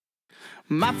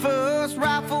My first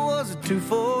rifle was a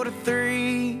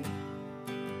 243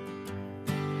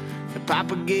 that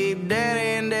Papa gave Daddy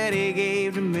and Daddy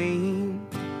gave to me.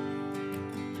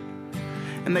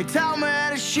 And they taught me how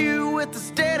to shoot with a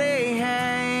steady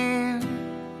hand.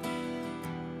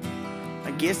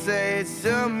 I guess that's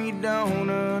something you don't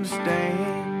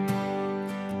understand.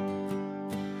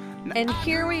 And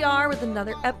here we are with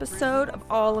another episode of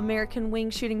All American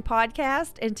Wingshooting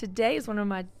Podcast. And today is one of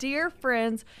my dear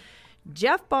friends,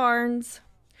 Jeff Barnes,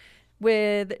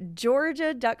 with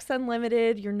Georgia Ducks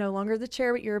Unlimited. You're no longer the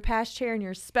chair, but you're a past chair, and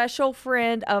you're a special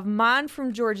friend of mine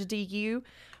from Georgia DU,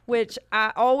 which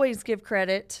I always give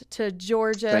credit to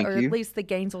Georgia, at least the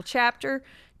Gainesville chapter,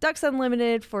 Ducks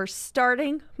Unlimited, for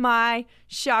starting my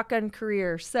shotgun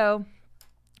career. So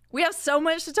we have so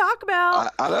much to talk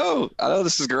about. I know.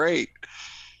 This is great.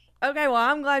 Okay, well,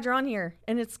 I'm glad you're on here.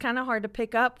 And it's kind of hard to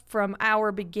pick up from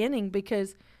our beginning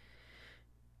because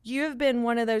you have been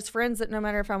one of those friends that no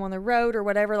matter if I'm on the road or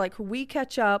whatever, like we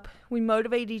catch up, we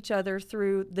motivate each other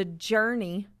through the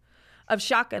journey of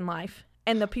shotgun life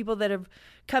and the people that have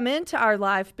come into our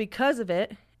life because of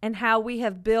it and how we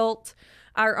have built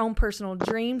our own personal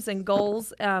dreams and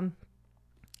goals,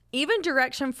 even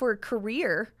direction for a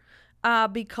career.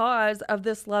 Because of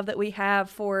this love that we have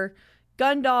for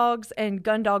gun dogs and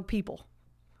gun dog people.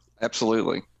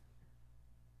 Absolutely.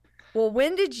 Well,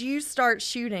 when did you start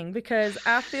shooting? Because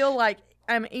I feel like,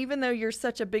 even though you're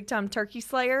such a big time turkey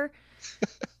slayer,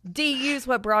 DU's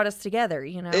what brought us together,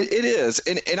 you know? It is.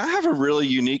 And I have a really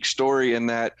unique story in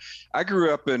that I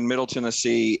grew up in Middle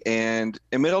Tennessee, and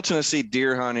in Middle Tennessee,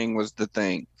 deer hunting was the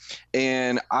thing.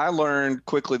 And I learned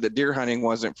quickly that deer hunting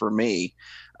wasn't for me.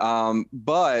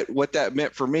 But what that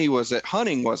meant for me was that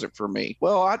hunting wasn't for me.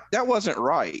 Well, that wasn't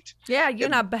right. Yeah, you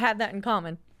and I had that in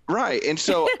common. Right. And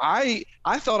so I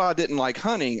thought I didn't like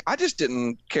hunting. I just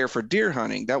didn't care for deer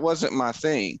hunting. That wasn't my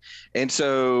thing. And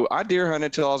so I deer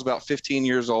hunted till I was about 15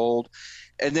 years old.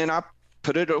 And then I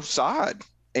put it aside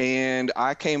and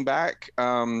I came back.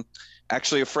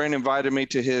 Actually, a friend invited me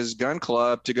to his gun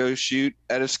club to go shoot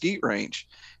at a skeet range.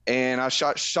 And I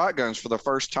shot shotguns for the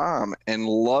first time and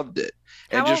loved it.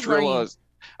 And just realized,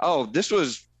 this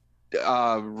was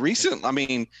recent. I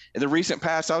mean, in the recent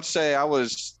past, I would say I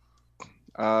was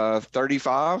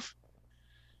 35.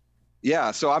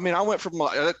 Yeah. So, I mean, I went from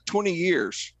 20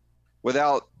 years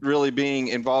without really being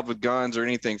involved with guns or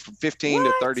anything, from 15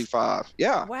 to 35.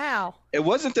 Yeah. Wow. It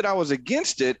wasn't that I was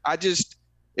against it.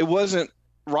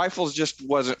 Rifles just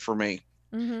wasn't for me.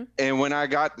 Mm-hmm. And when I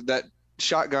got that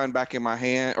shotgun back in my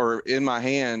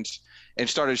hands and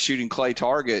started shooting clay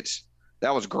targets,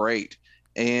 that was great.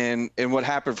 And what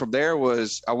happened from there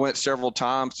was I went several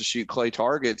times to shoot clay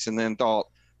targets and then thought,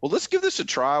 well, let's give this a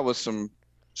try with some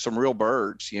real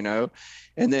birds, you know?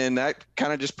 And then that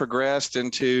kind of just progressed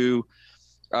into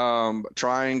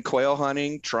trying quail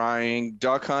hunting, trying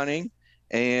duck hunting.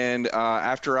 And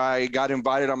after I got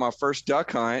invited on my first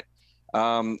duck hunt,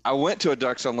 I went to a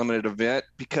Ducks Unlimited event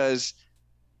because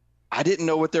I didn't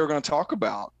know what they were going to talk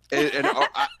about. And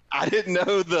I didn't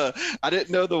know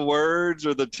the words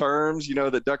or the terms, you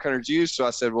know, that duck hunters use. So I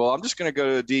said, well, I'm just going to go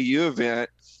to a DU event,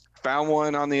 found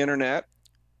one on the internet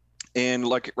and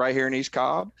like right here in East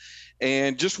Cobb,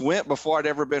 and just went before I'd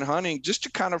ever been hunting, just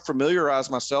to kind of familiarize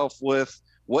myself with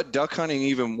what duck hunting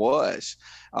even was.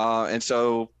 And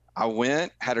so I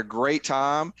went, had a great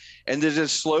time, and then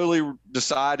just slowly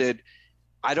decided,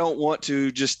 I don't want to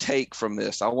just take from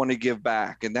this. I want to give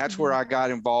back. And that's where I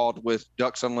got involved with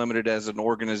Ducks Unlimited as an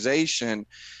organization.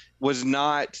 Was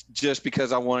not just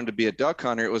because I wanted to be a duck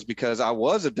hunter. It was because I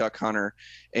was a duck hunter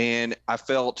and I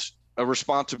felt a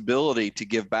responsibility to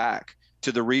give back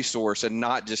to the resource and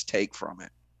not just take from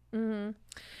it. Mm-hmm.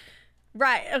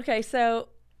 Right. Okay. So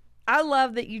I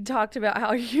love that you talked about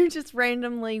how you just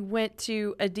randomly went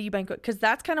to a D banquet, because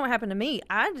that's kind of what happened to me.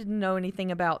 I didn't know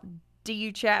anything about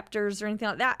DU chapters or anything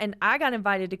like that, and I got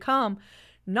invited to come,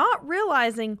 not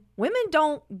realizing women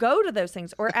don't go to those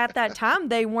things, or at that time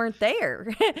they weren't there.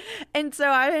 And so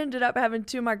I ended up having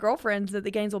two of my girlfriends at the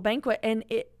Gainesville banquet, and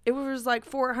it was like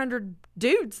 400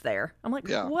 dudes there. I'm like,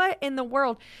 What in the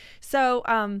world? So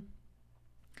I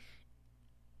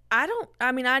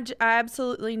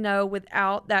absolutely know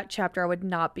without that chapter I would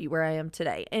not be where I am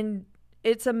today. And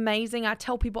it's amazing. I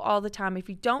tell people all the time, if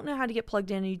you don't know how to get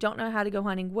plugged in and you don't know how to go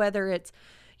hunting, whether it's,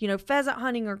 you know, pheasant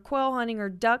hunting or quail hunting or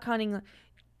duck hunting,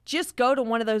 just go to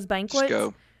one of those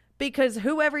banquets, because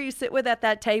whoever you sit with at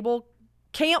that table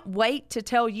can't wait to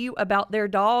tell you about their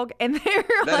dog and their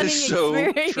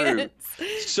hunting experience.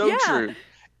 So true.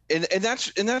 And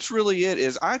that's really it.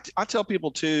 Is I tell people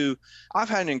too, I've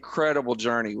had an incredible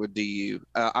journey with DU.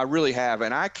 I really have.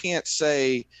 And I can't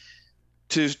say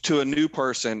to a new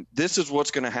person, this is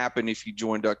what's going to happen if you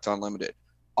join Ducks Unlimited.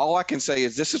 All I can say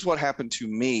is this is what happened to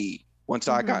me once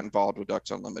I got involved with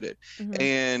Ducks Unlimited.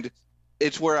 And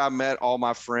it's where I met all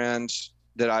my friends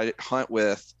that I hunt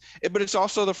with, but it's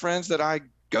also the friends that I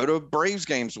go to Braves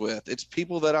games with. It's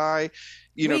people that I,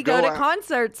 go to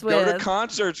concerts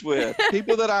with,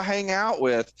 people that I hang out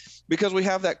with, because we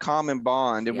have that common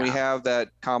bond and we have that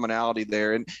commonality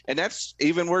there. And that's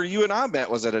even where you and I met,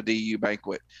 was at a DU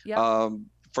banquet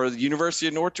for the University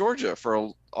of North Georgia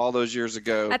for all those years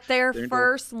ago. At their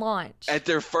first launch. At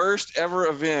their first ever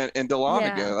event in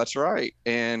Dahlonega. Yeah. That's right.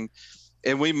 And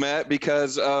we met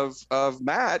because of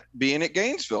Matt being at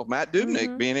Gainesville, Matt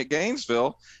Dubnik being at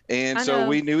Gainesville. And so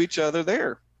we knew each other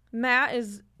there. Matt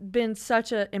has been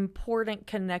such an important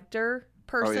connector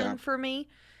person for me.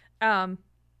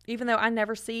 Even though I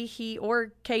never see he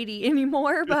or Katie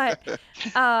anymore, but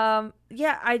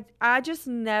I just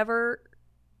never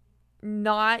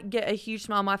not get a huge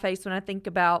smile on my face when I think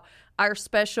about our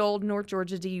special North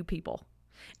Georgia DU people.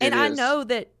 And I know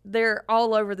that they're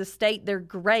all over the state. They're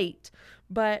great.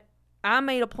 But I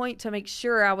made a point to make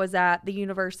sure I was at the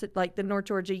university, like the North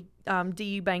Georgia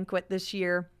DU banquet this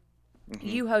year.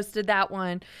 You hosted that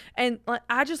one. And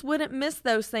I just wouldn't miss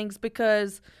those things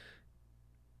because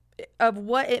of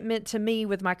what it meant to me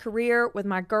with my career, with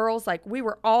my girls. Like, we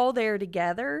were all there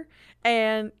together.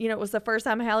 And, it was the first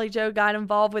time Hallie Jo got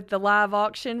involved with the live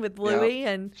auction with Louie.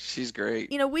 And she's great.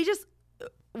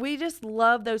 We just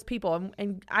love those people.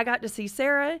 And I got to see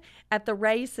Sarah at the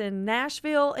race in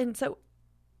Nashville. And so,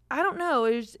 I don't know.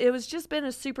 It was just been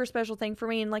a super special thing for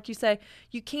me. And like you say,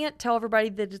 you can't tell everybody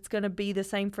that it's going to be the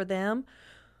same for them.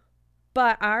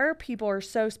 But our people are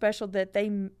so special that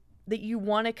you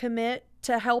want to commit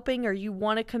to helping, or you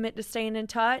want to commit to staying in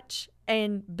touch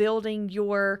and building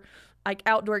your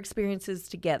outdoor experiences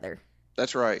together.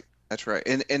 That's right. That's right.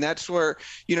 And that's where,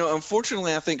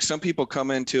 unfortunately, I think some people come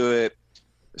into it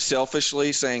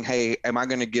selfishly saying, hey, am I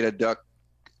going to get a duck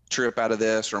trip out of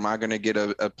this, or am I going to get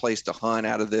a place to hunt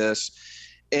out of this?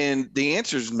 And the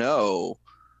answer is no,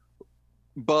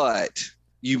 but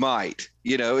you might.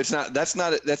 It's a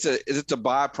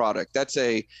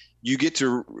byproduct. You get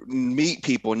to meet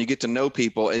people and you get to know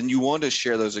people, and you want to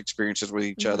share those experiences with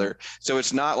each other. So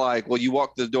it's not like, well, you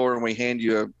walk the door and we hand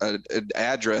you an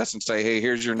address and say, hey,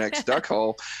 here's your next duck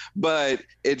hole. But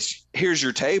here's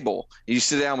your table. You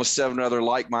sit down with 7 other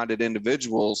like-minded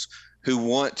individuals who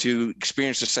want to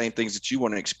experience the same things that you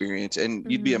want to experience. And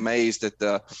you'd be amazed at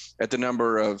the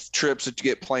number of trips that you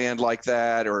get planned like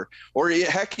that, or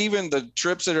heck, even the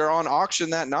trips that are on auction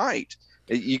that night.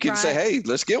 You can say, hey,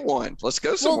 let's get one. Let's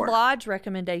go somewhere. Well, lodge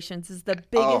recommendations is the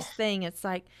biggest thing. It's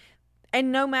like,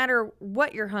 and no matter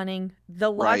what you're hunting,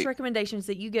 the lodge recommendations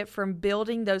that you get from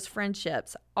building those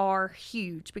friendships are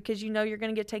huge, because you're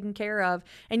going to get taken care of,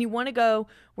 and you want to go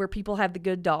where people have the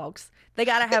good dogs. They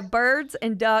got to have birds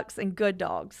and ducks and good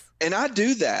dogs. And I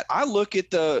do that. I look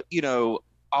at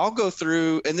I'll go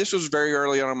through, and this was very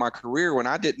early on in my career when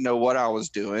I didn't know what I was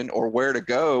doing or where to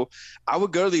go. I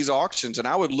would go to these auctions and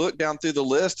I would look down through the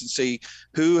list and see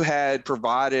who had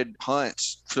provided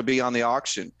hunts to be on the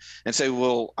auction, and say,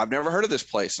 well, I've never heard of this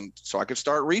place. And so I could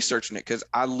start researching it, because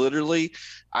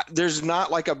there's not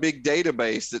like a big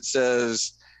database that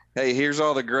says, hey, here's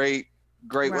all the great.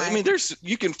 Right. I mean,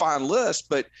 you can find lists,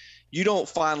 but you don't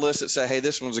find lists that say, hey,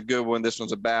 this one's a good one, this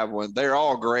one's a bad one. They're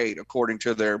all great according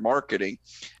to their marketing.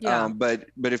 Yeah. But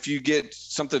if you get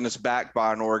something that's backed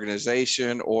by an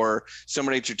organization or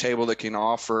somebody at your table that can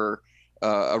offer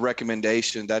a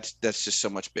recommendation, that's just so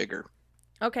much bigger.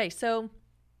 Okay, so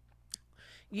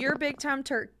you're a big-time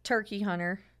turkey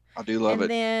hunter. I do love it.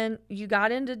 And then you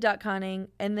got into duck hunting,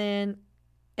 and then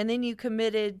you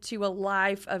committed to a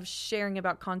life of sharing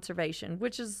about conservation,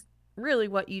 which is really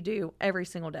what you do every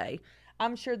single day.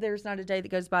 I'm sure there's not a day that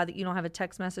goes by that you don't have a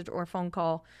text message or a phone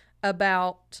call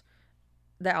about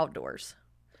the outdoors.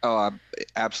 Oh,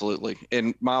 absolutely.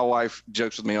 And my wife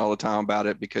jokes with me all the time about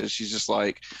it, because she's just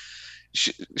like,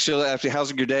 she'll ask me,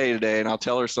 how's your day today? And I'll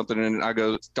tell her something, and I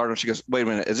go, she goes, wait a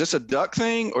minute, is this a duck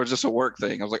thing or is this a work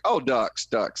thing? I was like, oh, ducks.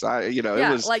 It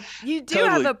was like, you do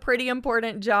have a pretty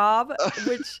important job,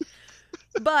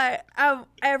 but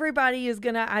everybody is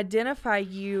going to identify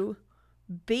you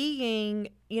being,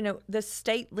 the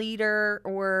state leader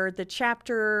or the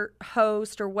chapter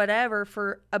host or whatever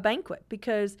for a banquet,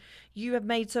 because you have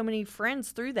made so many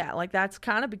friends through that. Like, that's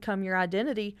kind of become your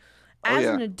identity as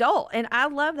an adult. And I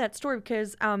love that story,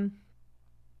 because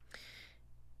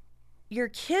your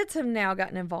kids have now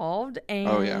gotten involved,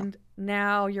 and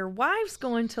now your wife's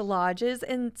going to lodges.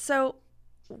 And so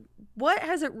what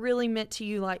has it really meant to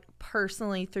you, like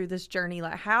personally through this journey?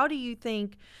 Like, how do you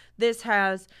think this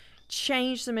has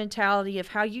changed the mentality of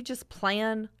how you just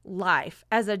plan life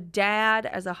as a dad,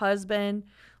 as a husband?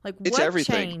 Like, It's what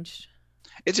everything. changed?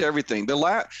 It's everything.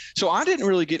 So I didn't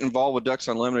really get involved with Ducks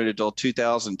Unlimited until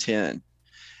 2010.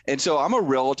 And so I'm a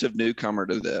relative newcomer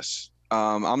to this.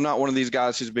 I'm not one of these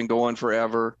guys who's been going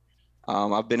forever.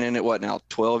 I've been in it,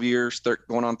 12 years,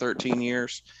 going on 13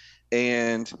 years.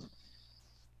 And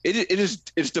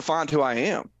it's defined who I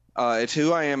am. It's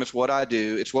who I am. It's what I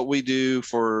do. It's what we do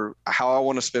for how I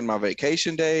want to spend my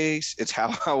vacation days. It's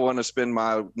how I want to spend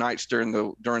my nights during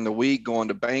the week, going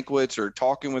to banquets or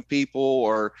talking with people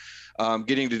or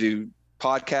getting to do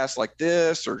podcasts like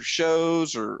this or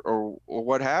shows or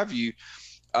what have you.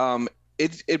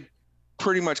 It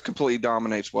pretty much completely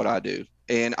dominates what I do.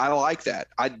 And I like that.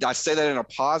 I say that in a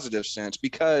positive sense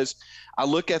because I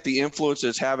look at the influence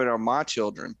it's having on my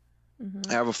children.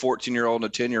 Mm-hmm. I have a 14-year-old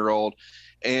and a 10-year-old.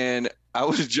 And I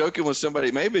was joking with somebody,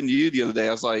 it may have been you the other day.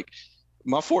 I was like,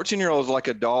 my 14-year-old is like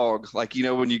a dog. Like,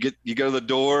 when you go to the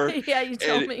door. Yeah, you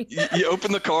told me. you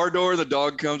open the car door, the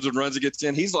dog comes and runs and gets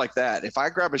in. He's like that. If I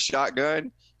grab a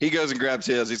shotgun, he goes and grabs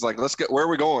his. He's like, let's go. Where are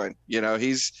we going?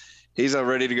 He's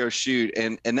ready to go shoot.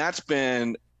 And that's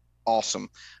been awesome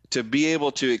to be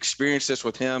able to experience this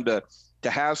with him, to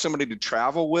have somebody to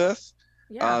travel with.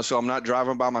 Yeah. So I'm not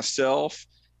driving by myself,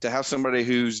 to have somebody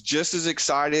who's just as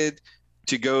excited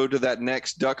to go to that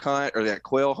next duck hunt or that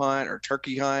quail hunt or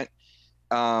turkey hunt.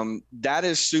 That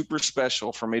is super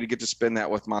special for me to get to spend that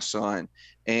with my son.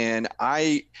 And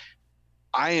I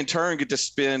in turn get to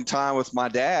spend time with my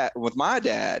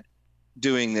dad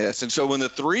doing this. And so when the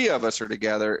three of us are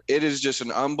together, it is just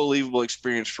an unbelievable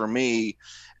experience for me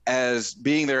as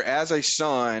being there as a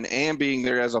son and being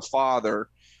there as a father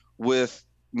with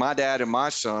my dad and my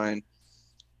son.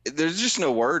 There's just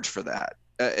no words for that.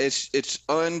 It's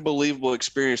unbelievable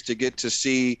experience to get to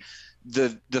see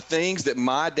the things that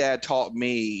my dad taught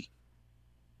me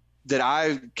that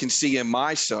I can see in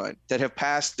my son that have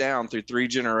passed down through 3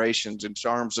 generations in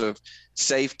terms of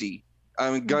safety.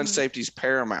 I mean, gun safety is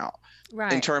paramount.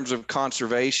 Right. In terms of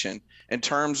conservation, in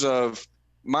terms of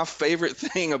my favorite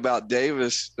thing about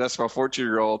Davis, that's my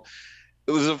 14-year-old.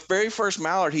 It was the very first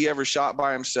mallard he ever shot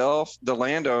by himself, the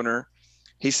landowner.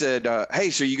 He said, hey,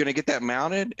 so you're going to get that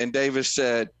mounted? And Davis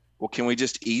said, well, can we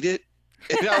just eat it?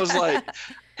 And I was like,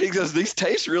 he goes, these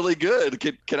taste really good.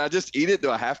 Can I just eat it? Do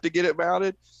I have to get it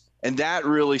mounted? And that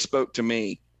really spoke to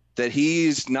me, that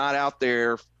he's not out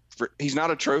there. He's not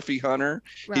a trophy hunter.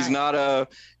 Right.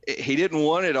 He didn't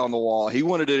want it on the wall. He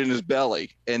wanted it in his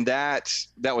belly. And that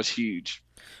was huge.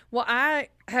 Well, I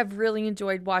have really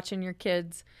enjoyed watching your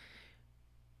kids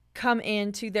come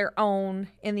into their own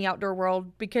in the outdoor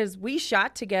world because we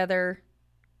shot together.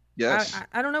 Yes.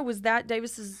 I don't know. Was that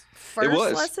Davis's first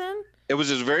lesson? It was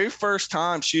his very first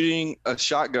time shooting a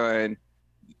shotgun.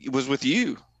 It was with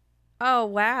you. Oh,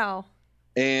 wow.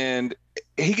 And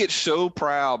he gets so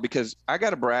proud because I got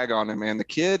to brag on him, man. The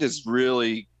kid has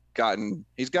really gotten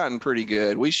pretty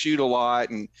good. We shoot a lot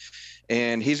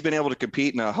and he's been able to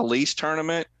compete in a Halise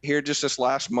tournament here just this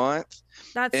last month.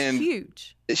 That's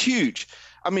huge. It's huge.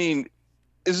 I mean,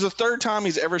 this is the 3rd time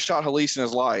he's ever shot Halise in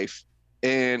his life,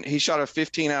 and he shot a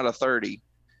 15 out of 30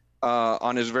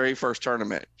 on his very first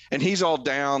tournament. And he's all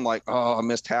down like, oh, I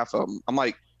missed half of them. I'm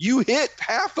like, you hit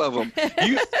half of them.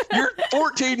 You're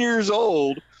 14 years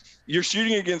old. You're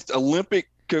shooting against Olympic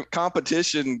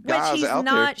competition guys Which he's out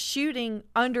there. not shooting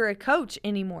under a coach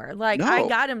anymore. Like, no. I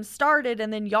got him started,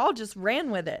 and then y'all just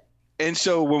ran with it. And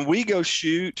so when we go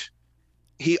shoot,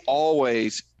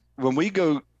 when we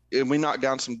go and we knock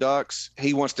down some ducks,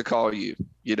 he wants to call you,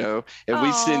 and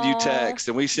we send you texts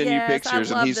and we send you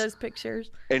pictures. I love those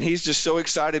pictures. And he's just so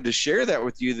excited to share that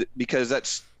with you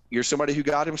because you're somebody who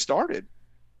got him started.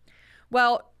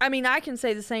 Well, I mean, I can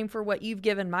say the same for what you've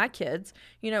given my kids.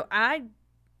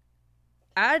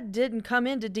 I didn't come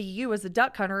into DU as a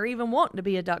duck hunter or even wanting to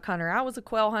be a duck hunter. I was a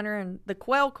quail hunter and the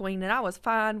quail queen, and I was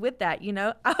fine with that,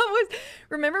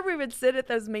 remember we would sit at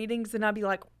those meetings and I'd be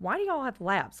like, why do y'all have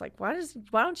labs? Like, why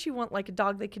don't you want like a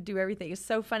dog that could do everything? It's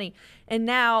so funny. And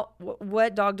now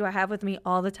what dog do I have with me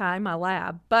all the time? My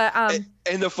lab. But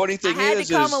and the funny thing I had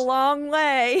to come a long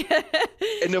way.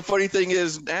 And the funny thing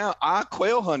is now I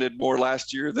quail hunted more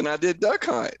last year than I did duck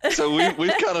hunt. So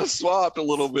we've kind of swapped a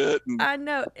little bit. I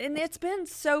know. And it's been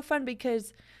so fun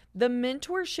because the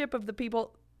mentorship of the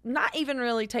people, not even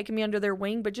really taking me under their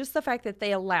wing, but just the fact that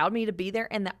they allowed me to be there,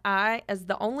 and that I, as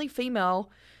the only female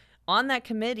on that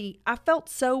committee, I felt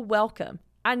so welcome.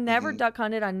 I never duck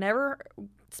hunted. I never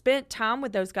spent time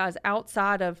with those guys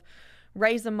outside of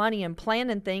raising money and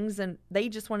planning things, and they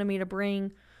just wanted me to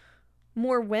bring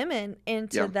more women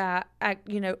into that,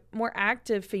 more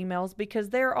active females, because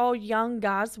they're all young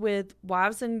guys with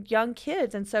wives and young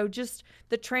kids. And so just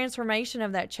the transformation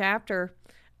of that chapter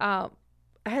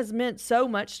has meant so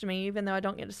much to me, even though I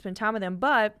don't get to spend time with them.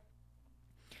 But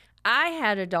I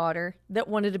had a daughter that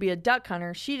wanted to be a duck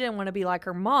hunter. She didn't want to be like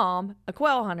her mom, a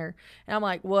quail hunter. And I'm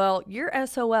like, well, you're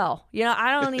SOL.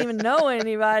 I don't even know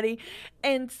anybody.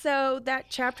 And so that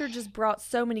chapter just brought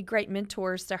so many great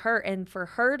mentors to her. And for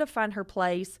her to find her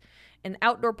place in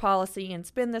outdoor policy and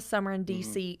spend the summer in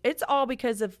D.C., it's all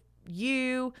because of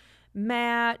you,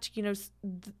 Matt,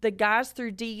 the guys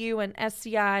through DU and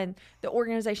SCI and the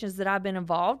organizations that I've been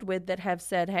involved with that have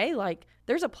said, hey, like,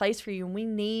 there's a place for you and we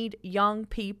need young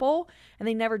people. And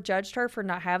they never judged her for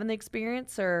not having the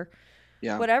experience or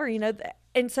whatever,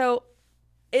 And so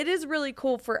it is really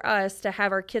cool for us to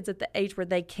have our kids at the age where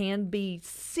they can be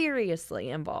seriously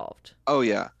involved. Oh,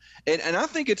 yeah. And I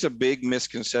think it's a big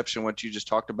misconception what you just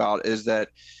talked about is that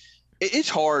it's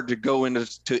hard to go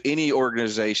into any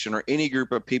organization or any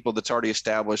group of people that's already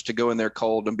established to go in there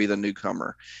cold and be the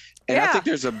newcomer. And I think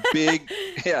there's a big,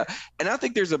 and I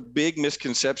think there's a big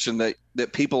misconception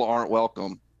that people aren't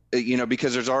welcome,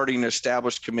 because there's already an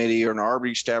established committee or an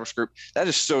already established group. That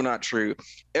is so not true.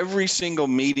 Every single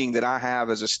meeting that I have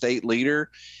as a state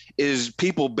leader is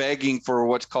people begging for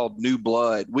what's called new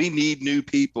blood. We need new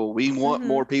people. We want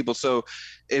more people. So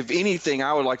if anything,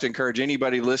 I would like to encourage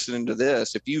anybody listening to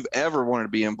this, if you've ever wanted to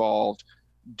be involved,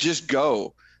 just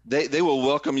go. They will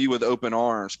welcome you with open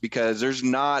arms, because there's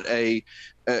not a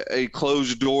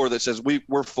closed door that says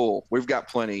we're full. We've got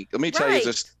plenty. Let me tell you,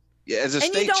 as a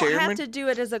state chairman, you don't have to do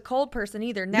it as a cold person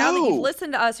either. Now that you've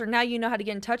listened to us, or now you know how to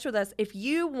get in touch with us, if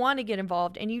you want to get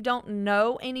involved and you don't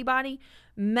know anybody,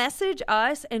 message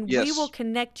us and we will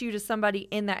connect you to somebody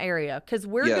in the area, because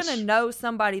we're going to know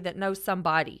somebody that knows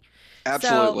somebody.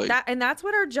 Absolutely. So that's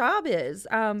what our job is.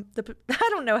 I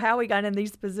don't know how we got in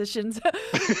these positions,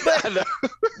 but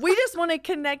we just want to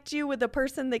connect you with a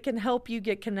person that can help you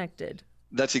get connected.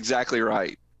 That's exactly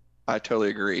right. I totally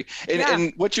agree.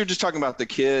 And what you're just talking about, the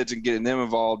kids and getting them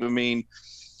involved, I mean,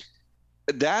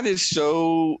 that is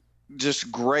so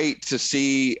just great to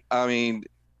see. I mean,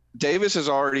 Davis is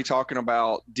already talking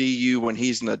about DU when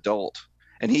he's an adult,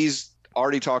 and he's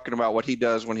already talking about what he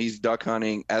does when he's duck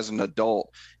hunting as an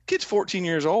adult. Kid's 14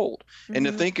 years old. And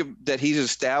to think that he's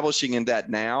establishing in that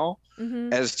now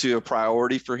as to a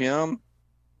priority for him,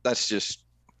 that's just,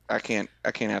 I can't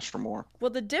ask for more.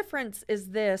 Well, the difference is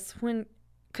this,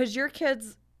 because your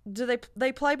kids, do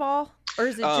they play ball, or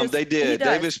is it just they did.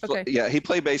 Davis, he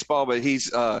played baseball, but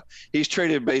he's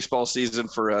traded baseball season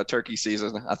for turkey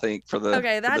season, I think, for the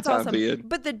that's time awesome. being.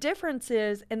 But the difference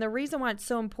is, and the reason why it's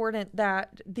so important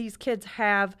that these kids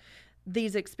have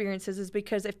these experiences, is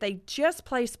because if they just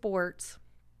play sports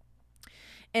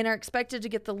and are expected to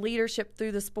get the leadership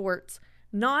through the sports,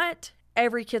 not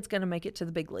every kid's going to make it to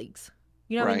the big leagues.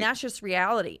 I mean, that's just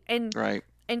reality. And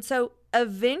so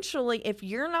eventually, if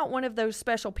you're not one of those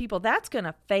special people, that's going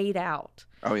to fade out.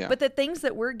 Oh, yeah. But the things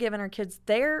that we're giving our kids,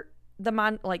 they're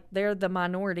the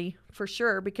minority for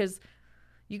sure, because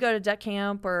you go to duck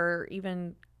camp or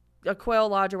even a quail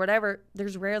lodge or whatever,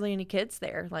 there's rarely any kids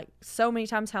there. Like, so many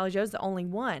times Hallie Joe's the only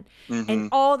one. And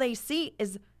all they see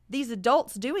is these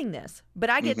adults doing this, but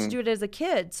I get to do it as a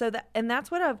kid. And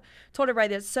that's what I've told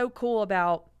everybody that's so cool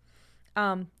about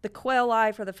the quail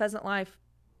life or the pheasant life,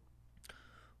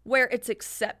 where it's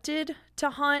accepted to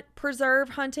hunt preserve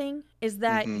hunting, is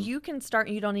that you can start,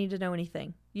 you don't need to know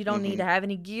anything. You don't need to have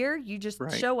any gear. You just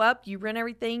show up, you rent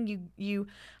everything, you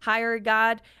hire a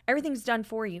guide, everything's done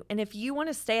for you. And if you want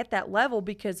to stay at that level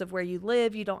because of where you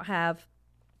live, you don't have,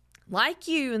 like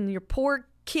you and your poor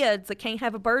kids that can't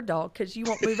have a bird dog because you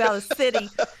won't move out of the city.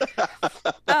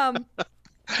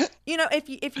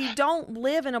 If you don't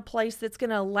live in a place that's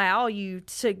going to allow you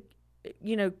to,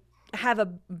 have a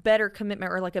better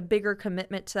commitment or like a bigger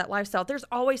commitment to that lifestyle, there's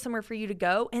always somewhere for you to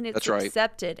go, and it's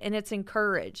accepted and it's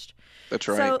encouraged. That's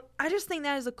right. So I just think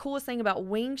that is the coolest thing about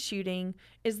wing shooting,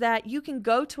 is that you can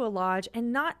go to a lodge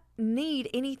and not need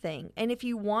anything. And if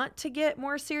you want to get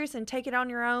more serious and take it on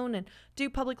your own and do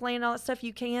public land and all that stuff,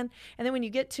 you can. And then when you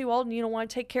get too old and you don't want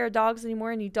to take care of dogs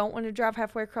anymore and you don't want to drive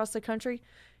halfway across the country,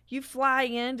 you fly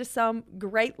into some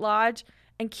great lodge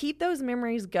and keep those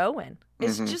memories going.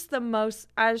 It's just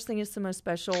I just think it's the most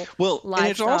special lifestyle and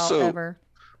it's also ever.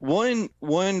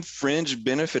 One fringe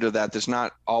benefit of that's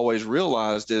not always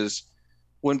realized is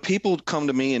when people come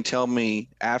to me and tell me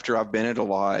after I've been at a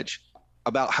lodge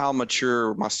about how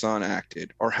mature my son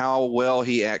acted or how well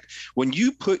he acted. When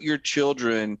you put your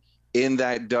children in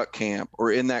that duck camp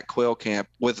or in that quail camp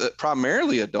with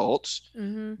primarily adults,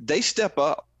 they step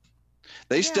up.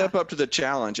 They Yeah. step up to the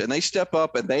challenge, and they step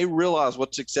up and they realize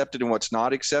what's accepted and what's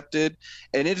not accepted.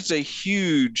 And it is a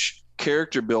huge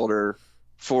character builder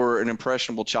for an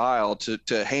impressionable child to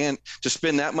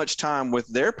spend that much time with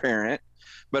their parent,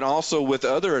 but also with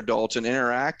other adults and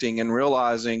interacting and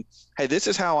realizing, hey, this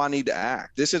is how I need to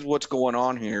act. This is what's going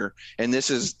on here. And this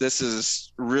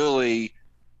is really,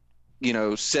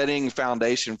 setting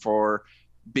foundation for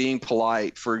being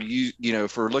polite, for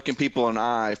for looking people in the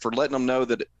eye, for letting them know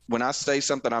that when I say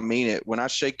something, I mean it. When I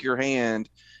shake your hand,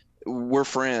 we're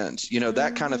friends.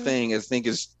 That kind of thing, I think,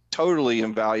 is totally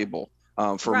invaluable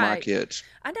for my kids.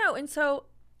 I know. And so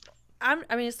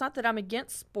it's not that I'm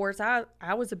against sports. I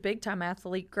was a big time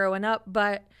athlete growing up,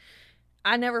 but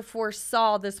I never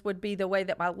foresaw this would be the way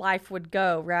that my life would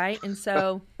go. Right. And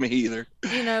so me either.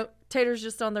 Tater's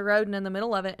just on the road and in the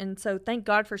middle of it. And so thank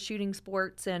God for shooting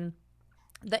sports and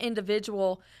the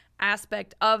individual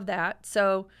aspect of that.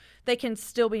 So they can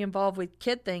still be involved with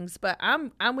kid things. But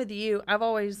I'm with you. I've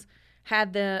always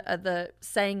had the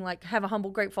saying, like, have a humble,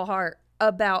 grateful heart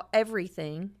about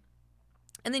everything.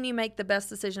 And then you make the best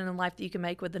decision in life that you can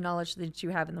make with the knowledge that you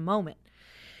have in the moment.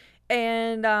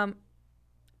 And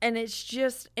it's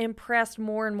just impressed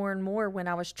more and more and more when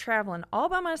I was traveling all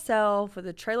by myself with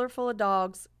a trailer full of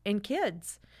dogs and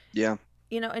kids. Yeah.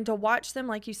 And to watch them,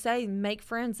 like you say, make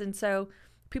friends. And so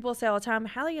people say all the time,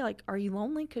 Hallie, like, are you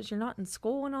lonely because you're not in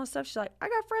school and all this stuff? She's like, I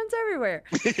got friends everywhere.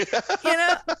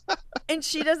 And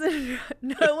she doesn't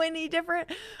know any different.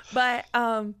 But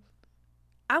I'm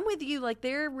with you. Like,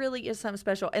 there really is something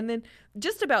special. And then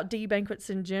just about D banquets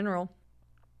in general,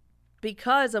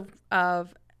 because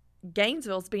of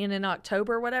Gainesville's being in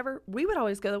October or whatever, we would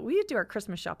always go. We would do our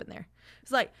Christmas shopping there.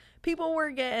 It's like people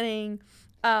were getting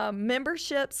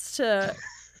memberships to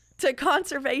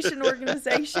conservation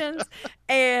organizations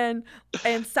and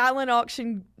silent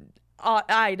auction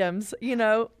items,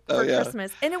 for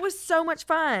Christmas. And it was so much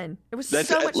fun. It was so much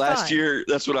fun. Last year,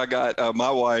 that's what I got my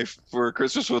wife for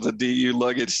Christmas, was a DU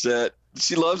luggage set.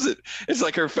 She loves it. It's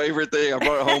like her favorite thing. I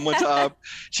brought it home one time.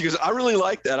 She goes, I really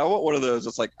like that. I want one of those.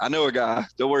 It's like, I know a guy.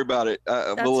 Don't worry about it.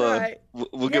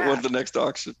 We'll get one at the next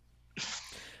auction.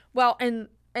 Well, and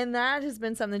that has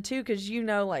been something too, because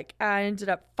like I ended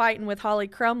up fighting with Holly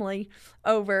Crumley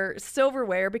over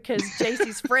silverware because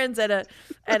JC's friends at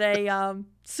a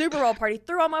Super Bowl party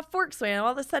threw all my forks away, and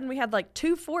all of a sudden we had like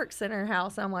 2 forks in our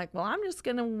house. I'm like, well, I'm just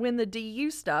gonna win the DU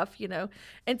stuff,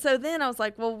 And so then I was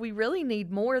like, well, we really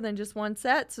need more than just one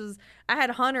set. So I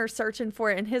had Hunter searching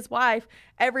for it, and his wife,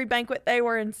 every banquet they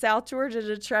were in South Georgia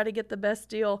to try to get the best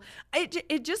deal.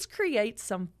 It just creates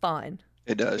some fun.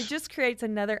 It does. It just creates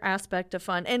another aspect of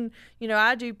fun. And,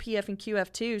 I do PF and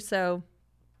QF too. So.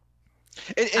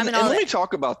 And let me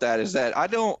talk about that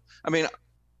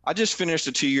I just finished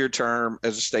a 2-year term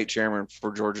as a state chairman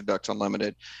for Georgia Ducks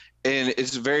Unlimited, and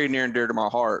it's very near and dear to my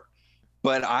heart,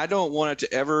 but I don't want it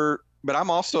to ever, but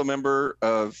I'm also a member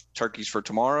of Turkeys for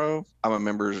Tomorrow. I'm a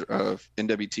member of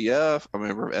NWTF. I'm a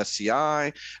member of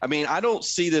SCI. I don't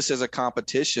see this as a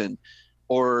competition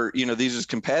or, these as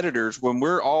competitors when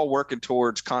we're all working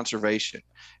towards conservation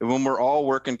and when we're all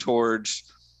working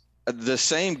towards the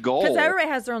same goal. Because everybody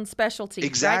has their own specialty.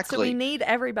 Exactly. Right? So we need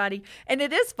everybody. And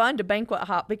it is fun to banquet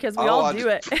hop because we all do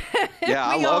it. Yeah,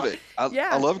 I love it.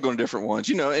 I love going to different ones,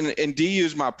 and DU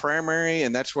is my primary,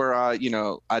 and that's where I,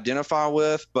 identify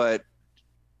with. But,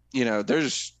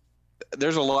 there's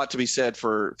a lot to be said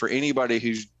for anybody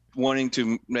who's wanting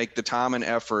to make the time and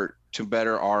effort to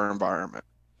better our environment.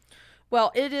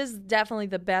 Well, it is definitely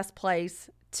the best place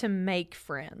to make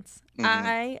friends.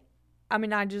 Mm-hmm.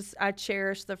 I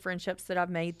cherish the friendships that I've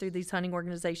made through these hunting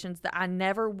organizations that I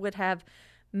never would have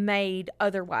made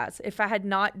otherwise. If I had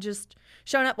not just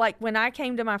shown up, like when I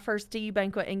came to my first DU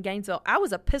banquet in Gainesville, I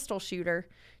was a pistol shooter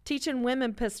teaching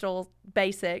women pistol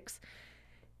basics.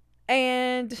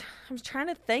 And I was trying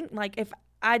to think, like, if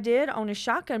I did own a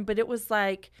shotgun, but it was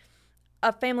like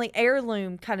a family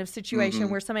heirloom kind of situation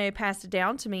where somebody had passed it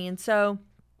down to me. And so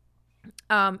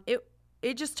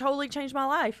it just totally changed my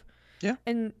life. Yeah.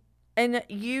 And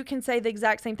you can say the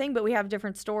exact same thing, but we have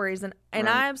different stories. And Right.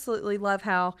 I absolutely love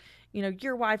how,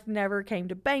 your wife never came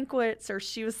to banquets, or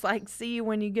she was like, see you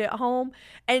when you get home.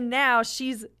 And now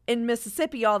she's in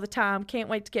Mississippi all the time. Can't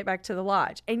wait to get back to the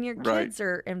lodge. And your kids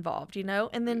are involved,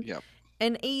 and then,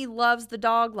 and E loves the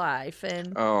dog life.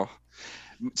 And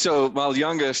so my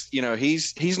youngest,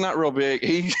 he's not real big.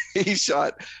 He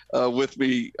shot with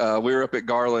me. We were up at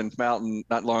Garland Mountain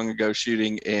not long ago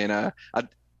shooting, and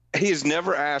he has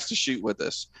never asked to shoot with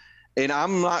us. And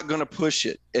I'm not going to push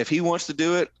it. If he wants to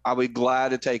do it, I'll be glad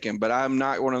to take him. But I'm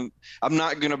not going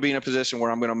to be in a position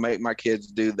where I'm going to make my kids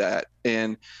do that.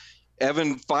 And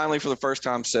Evan finally, for the first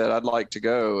time, said, "I'd like to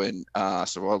go," and I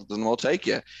said, "Well, then we'll take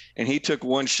you." And he took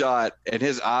one shot, and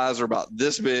his eyes are about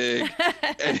this big,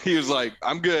 and he was like,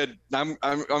 "I'm good. I'm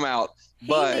out." He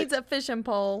needs a fishing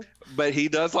pole. But he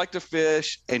does like to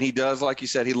fish, and he does, like you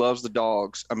said, he loves the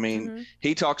dogs. I mean,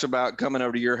 he talks about coming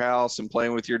over to your house and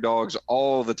playing with your dogs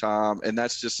all the time, and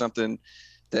that's just something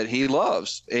that he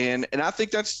loves. And I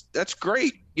think that's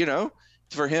great, you know,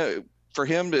 for him. For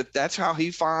him, that's how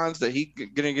he finds that he's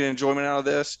going to get enjoyment out of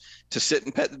this, to sit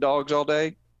and pet the dogs all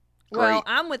day. Great. Well,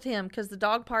 I'm with him because the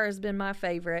dog part has been my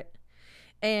favorite.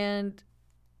 And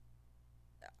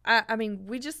I mean,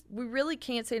 we really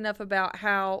can't say enough about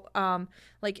how,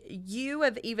 like, you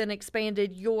have even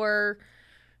expanded your,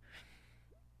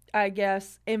 I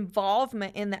guess,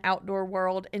 involvement in the outdoor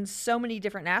world in so many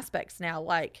different aspects now.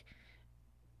 Like,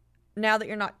 now that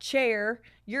you're not chair,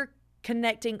 you're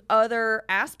connecting other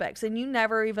aspects, and you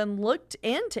never even looked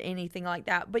into anything like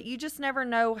that, but you just never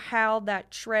know how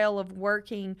that trail of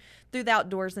working through the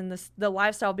outdoors and the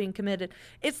lifestyle being committed,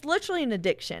 it's literally an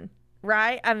addiction,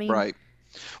 right? I mean, right.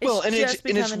 Well, and it's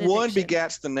one addiction.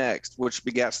 begats the next, which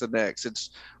begats the next. It's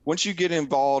once you get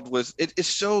involved with it, it's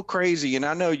so crazy. And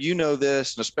I know you know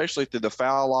this, and especially through the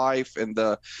foul life and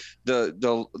the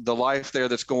life there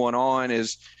that's going on,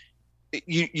 is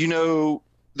you know,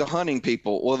 the hunting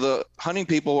people. Well, the hunting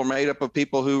people are made up of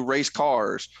people who race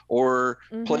cars or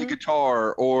play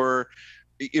guitar or,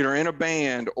 you know, in a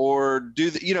band or do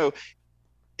the, you know,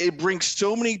 it brings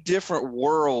so many different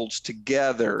worlds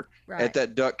together at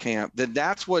that duck camp.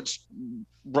 That's what's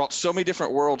brought so many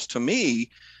different worlds to me,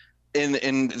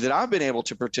 and that I've been able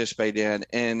to participate in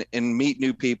and meet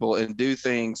new people and do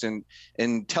things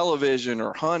in television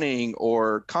or hunting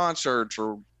or concerts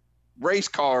or race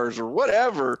cars or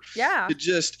whatever. Yeah. It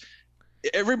just,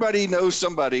 everybody knows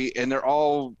somebody, and they're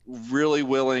all really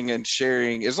willing and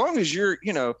sharing. As long as you're,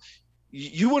 you know,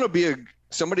 you want to be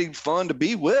somebody fun to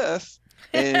be with,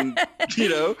 and you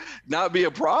know, not be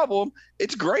a problem.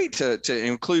 It's great to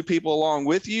include people along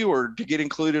with you, or to get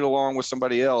included along with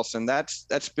somebody else. And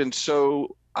that's been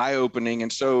so eye-opening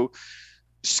and so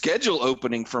schedule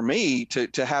opening for me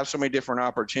to have so many different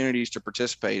opportunities to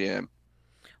participate in.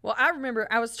 Well, I remember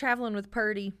I was traveling with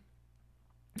Purdy,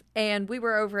 and we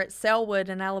were over at Selwood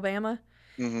in Alabama,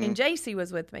 and JC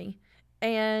was with me.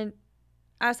 And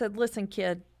I said, "Listen,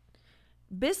 kid,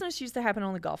 business used to happen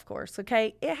on the golf course,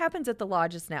 okay? It happens at the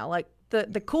lodges now. Like,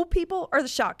 the cool people are the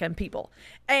shotgun people."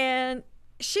 And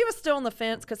she was still on the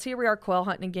fence because here we are quail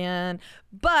hunting again.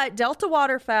 But Delta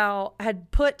Waterfowl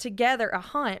had put together a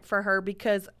hunt for her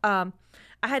because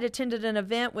I had attended an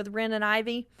event with Ren and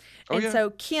Ivy. And so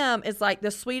Kim is like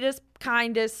the sweetest,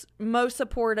 kindest, most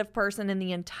supportive person in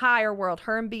the entire world.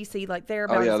 Her and BC, like, they're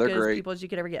about as good as people as you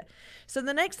could ever get. So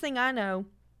the next thing I know,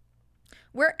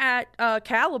 we're at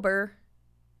Caliber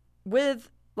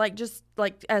with like just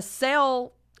like a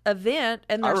sale event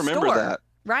in their store. I remember that.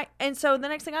 Right. And so the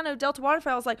next thing I know, Delta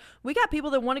Waterfowl is like, "We got people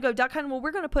that want to go duck hunting. Well,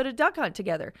 we're going to put a duck hunt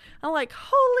together." I'm like,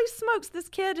 holy smokes, this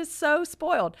kid is so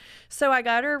spoiled. So I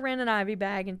got her a Ren and Ivy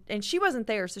bag, and she wasn't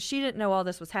there, so she didn't know all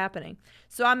this was happening.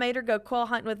 So I made her go quail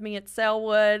hunting with me at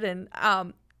Selwood. And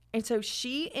so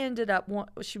she ended up,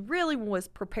 she really was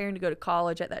preparing to go to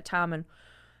college at that time and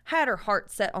had her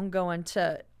heart set on going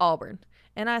to Auburn.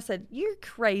 And I said, "You're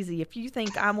crazy if you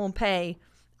think I'm going to pay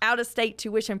out-of-state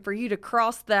tuition for you to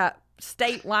cross that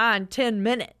state line 10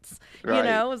 minutes. Right. You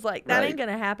know, it was like, that ain't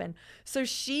gonna happen." So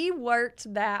she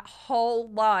worked that whole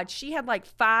lodge. She had like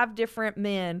 5 different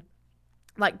men,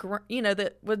 like, you know,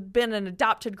 that would been an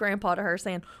adopted grandpa to her,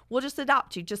 saying, "We'll just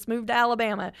adopt you, just move to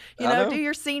Alabama, you know, do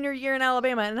your senior year in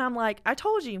Alabama." And I'm like, I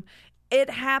told you,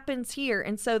 it happens here.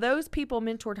 And so those people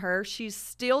mentored her. She's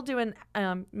still doing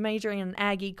majoring in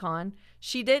ag econ.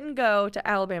 She didn't go to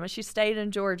Alabama, she stayed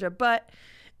in Georgia, but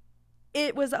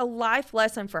it was a life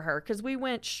lesson for her because we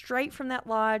went straight from that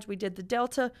lodge. We did the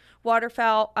Delta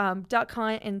Waterfowl duck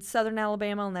hunt in southern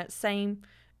Alabama on that same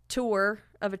tour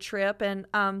of a trip. And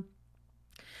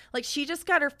like, she just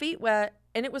got her feet wet,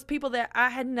 and it was people that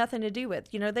I had nothing to do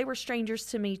with. You know, they were strangers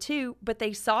to me too, but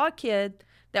they saw a kid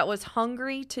that was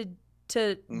hungry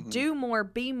to do more,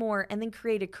 be more, and then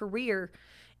create a career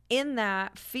in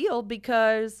that field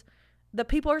because the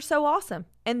people are so awesome.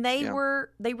 And they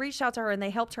reached out to her, and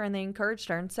they helped her, and they encouraged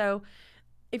her. And so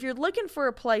if you're looking for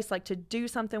a place like to do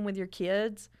something with your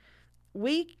kids,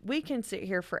 we can sit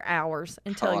here for hours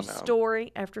and tell you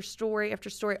story after story after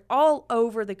story all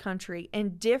over the country,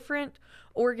 and different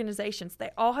organizations.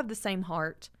 They all have the same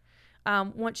heart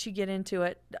once you get into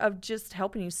it, of just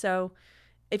helping you. So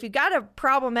if you got a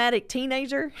problematic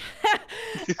teenager,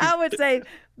 I would say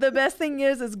the best thing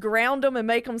is ground them and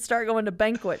make them start going to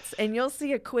banquets, and you'll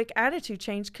see a quick attitude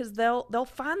change because they'll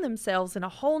find themselves in a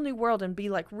whole new world and be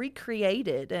like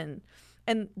recreated, and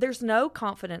there's no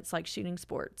confidence like shooting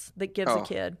sports that gives a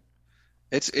kid.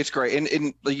 It's great.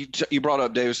 And you brought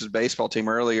up Davis's baseball team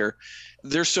earlier.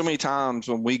 There's so many times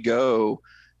when we go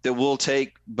that we'll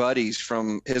take his buddies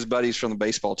from the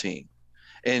baseball team.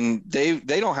 And they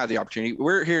don't have the opportunity.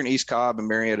 We're here in East Cobb and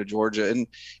Marietta, Georgia, and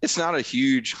it's not a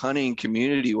huge hunting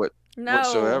community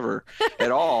whatsoever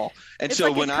at all. And it's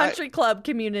so like a country club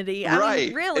community. Right. I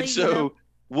mean, really. And so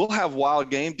we'll have wild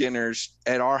game dinners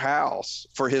at our house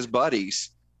for his buddies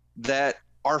that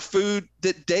are food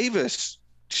that Davis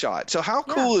shot. So how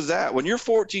cool is that when you're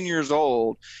 14 years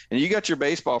old and you got your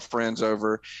baseball friends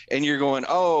over and you're going,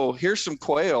 oh, here's some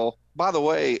quail. By the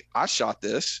way, I shot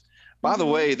this. By the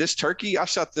way, this turkey, I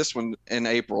shot this one in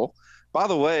April. By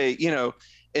the way,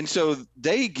 and so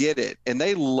they get it and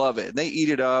they love it. And they eat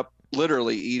it up,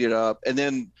 literally eat it up. And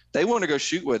then they want to go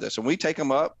shoot with us. And we take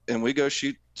them up and we go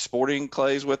shoot sporting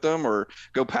clays with them or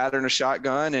go pattern a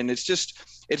shotgun. And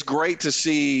it's great to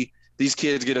see these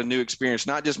kids get a new experience,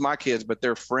 not just my kids, but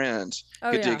their friends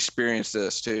get to experience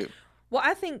this too. Well,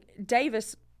 I think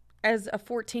Davis, as a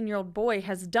 14-year-old boy,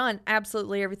 has done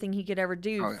absolutely everything he could ever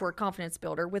do for a confidence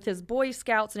builder with his Boy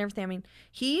Scouts and everything. I mean,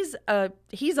 he's a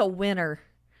winner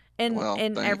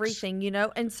in everything,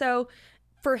 And so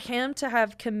for him to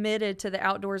have committed to the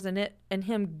outdoors and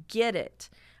him get it,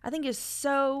 I think is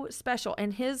so special.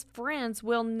 And his friends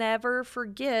will never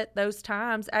forget those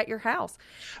times at your house.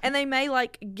 And they may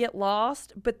get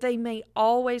lost, but they may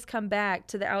always come back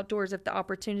to the outdoors if the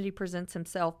opportunity presents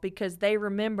himself because they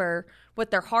remember what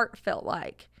their heart felt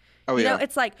like. Oh, yeah.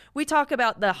 It's like we talk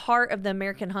about the heart of the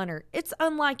American hunter. It's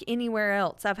unlike anywhere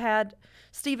else. I've had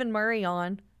Stephen Murray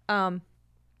on.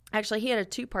 Actually, he had a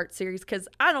 2-part series because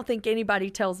I don't think anybody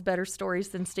tells better stories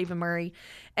than Stephen Murray.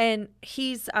 And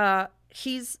he's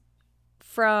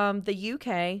from the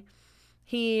UK.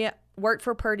 He worked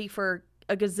for Purdy for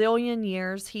a gazillion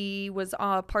years. He was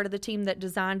part of the team that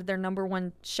designed their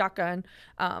 #1 shotgun,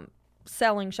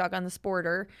 selling shotgun, the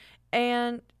Sporter.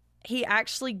 And he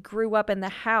actually grew up in the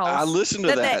house. I listened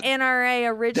to that. The NRA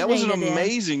originated. That was an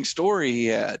amazing story he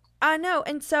had. I know.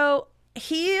 And so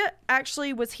he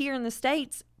actually was here in the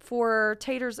States for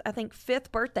Tater's, I think,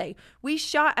 5th birthday. We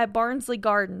shot at Barnsley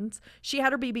Gardens. She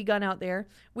had her BB gun out there.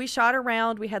 We shot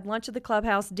around. We had lunch at the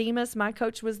clubhouse. Demas, my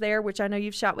coach, was there, which I know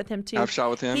you've shot with him too. I've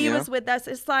shot with him. He was with us.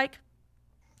 It's like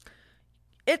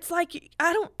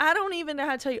I don't even know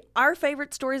how to tell you. Our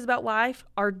favorite stories about life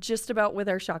are just about with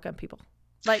our shotgun people.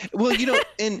 Well,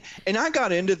 and I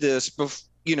got into this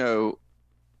before,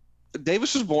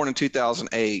 Davis was born in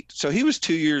 2008. So he was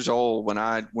 2 years old when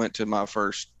I went to my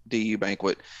first DU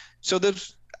banquet. So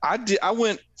I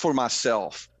went for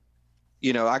myself.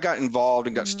 I got involved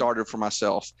and got started for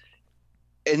myself.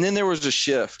 And then there was a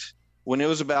shift when he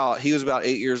was about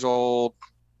 8 years old.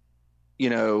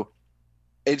 I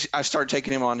started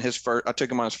taking him on I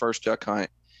took him on his first duck hunt.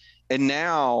 And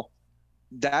now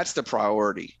that's the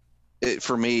priority.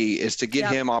 For me is to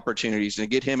get him opportunities and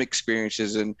get him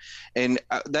experiences. And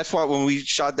that's why when we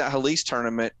shot that Halise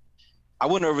tournament, I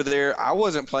went over there. I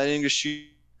wasn't planning to shoot.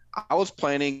 I was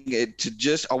planning it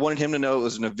to I wanted him to know it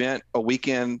was an event, a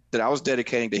weekend that I was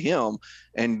dedicating to him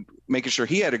and making sure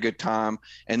he had a good time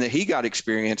and that he got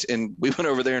experience. And we went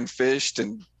over there and fished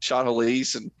and shot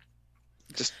Halise and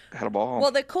just had a ball.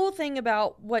 Well, the cool thing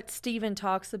about what Steven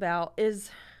talks about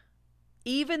is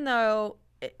even though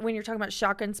when you're talking about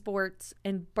shotgun sports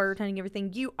and bird hunting,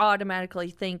 everything, you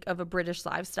automatically think of a British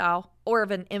lifestyle or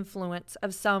of an influence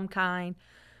of some kind.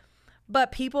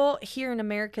 But people here in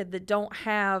America that don't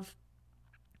have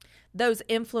those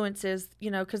influences,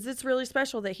 because it's really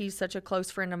special that he's such a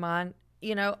close friend of mine.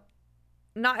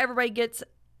 Not everybody gets,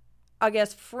 I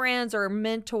guess, friends or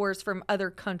mentors from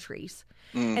other countries.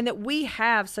 And that we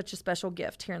have such a special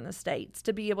gift here in the States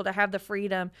to be able to have the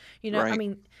freedom. Right. I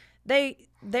mean,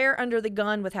 they're under the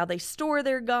gun with how they store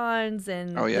their guns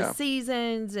and the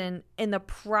seasons and the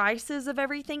prices of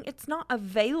everything. It's not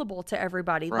available to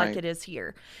everybody like it is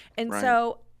here. And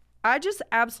so I just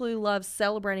absolutely love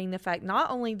celebrating the fact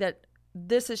not only that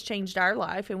this has changed our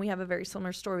life and we have a very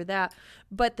similar story with that,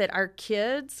 but that our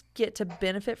kids get to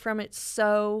benefit from it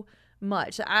so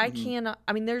much.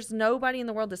 There's nobody in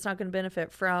the world that's not going to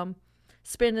benefit from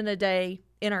spending a day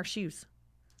in our shoes.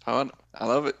 Oh, I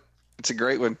love it. It's a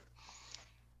great one.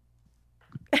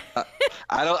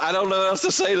 I don't know what else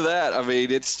to say to that. I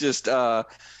mean, it's just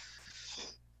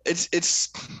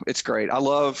it's great. I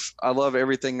love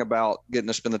everything about getting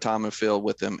to spend the time in field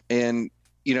with them. And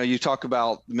you talk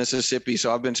about Mississippi.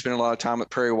 So I've been spending a lot of time at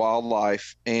Prairie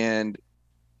Wildlife, and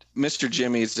Mr.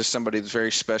 Jimmy is just somebody that's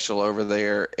very special over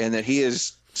there, and that he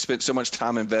has spent so much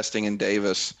time investing in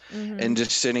Davis and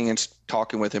just sitting and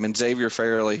talking with him, and Xavier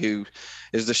Fairley, who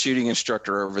is the shooting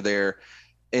instructor over there,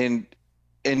 and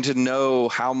to know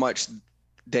how much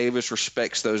Davis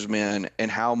respects those men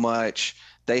and how much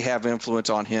they have influence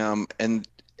on him, and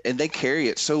they carry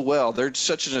it so well. They're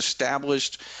such an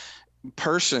established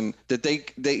person that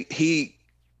he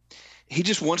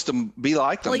just wants to be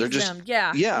like them. Please They're just them.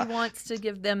 Yeah. yeah, He wants to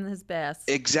give them his best.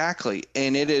 exactly.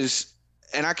 And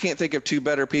I can't think of two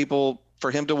better people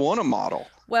for him to want to model.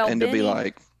 Well, and to be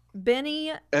like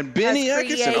Benny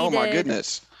Eckerson. Oh my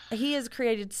goodness. He has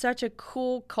created such a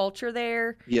cool culture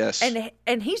there. Yes.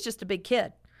 And he's just a big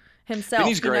kid himself.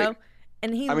 Benny's great.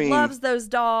 And he loves those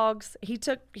dogs. He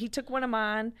took one of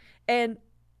mine. And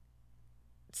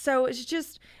so it's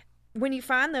just when you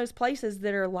find those places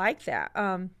that are like that.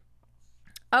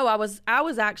 I was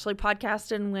actually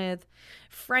podcasting with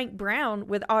Frank Brown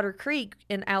with Otter Creek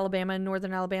in Alabama, in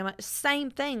northern Alabama.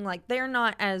 Same thing. Like, they're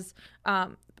not as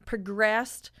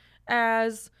progressed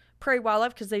as Prairie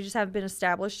Wildlife because they just haven't been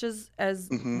established as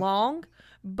long.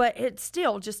 But it's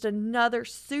still just another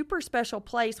super special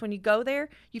place. When you go there,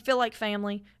 you feel like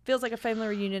family. Feels like a family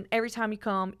reunion every time you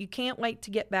come. You can't wait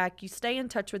to get back. You stay in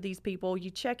touch with these people.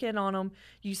 You check in on them.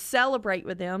 You celebrate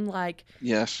with them. Like,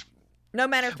 yes, no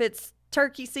matter if it's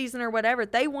turkey season or whatever,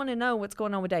 they want to know what's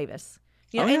going on with Davis.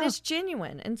 And it's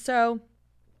genuine. And so,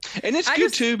 and it's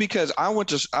good too, because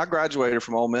I graduated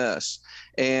from Ole Miss,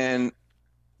 and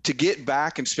to get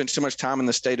back and spend so much time in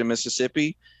the state of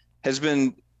Mississippi has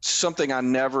been something I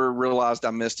never realized I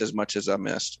missed as much as I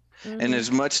missed. And as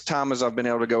much time as I've been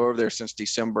able to go over there since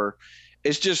December,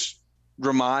 it's just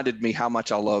reminded me how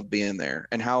much I love being there,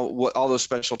 and what all those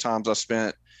special times I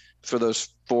spent for those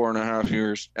 4.5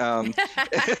 years.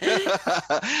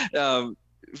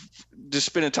 Just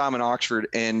spending time in Oxford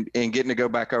and getting to go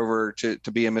back over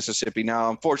to be in Mississippi. Now,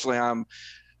 unfortunately,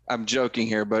 I'm joking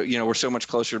here, but we're so much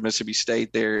closer to Mississippi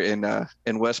State there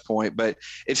in West Point, but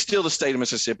it's still the state of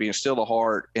Mississippi. It's still the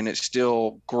heart, and it's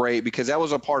still great because that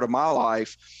was a part of my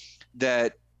life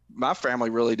that my family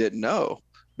really didn't know,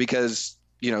 because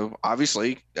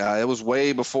obviously it was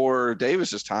way before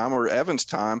Davis's time or Evan's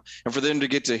time, and for them to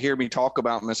get to hear me talk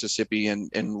about Mississippi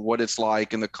and what it's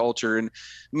like and the culture, and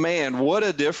man, what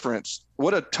a difference,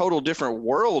 what a total different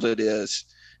world it is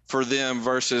for them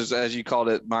versus, as you called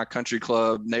it, my country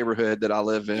club neighborhood that I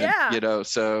live in. Yeah.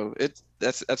 So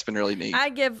that's been really neat. I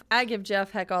give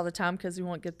Jeff heck all the time because we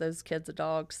won't get those kids a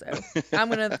dog. So I'm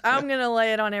gonna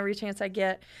lay it on every chance I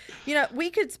get. We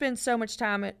could spend so much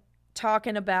time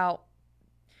talking about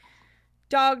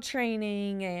dog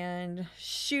training and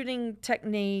shooting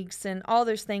techniques and all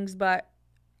those things, but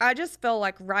I just feel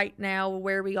like right now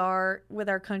where we are with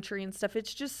our country and stuff,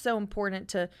 it's just so important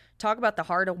to talk about the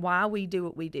heart of why we do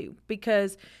what we do,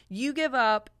 because you give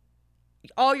up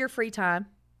all your free time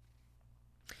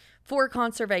for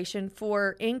conservation,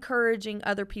 for encouraging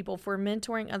other people, for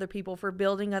mentoring other people, for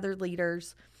building other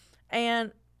leaders.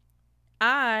 And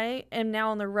I am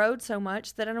now on the road so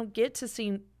much that I don't get to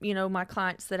see, my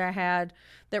clients that I had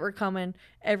that were coming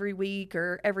every week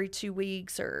or every 2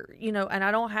 weeks or, and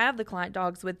I don't have the client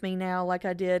dogs with me now like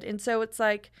I did. And so it's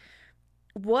like,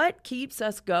 what keeps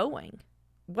us going?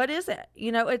 What is it?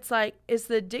 It's like, it's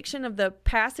the addiction of the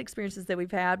past experiences that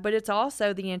we've had, but it's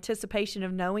also the anticipation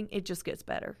of knowing it just gets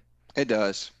better. It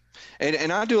does.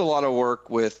 And I do a lot of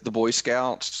work with the Boy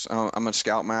Scouts. I'm a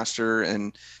Scoutmaster,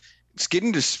 and it's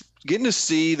getting to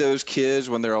see those kids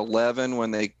when they're 11,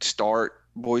 when they start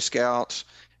Boy Scouts,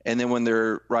 and then when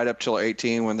they're right up till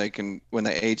 18, when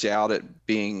they age out at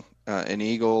being an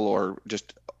Eagle, or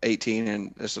just 18,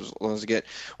 and this is as long as they get.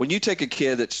 When you take a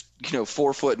kid that's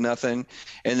 4 foot nothing,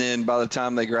 and then by the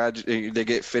time they graduate, they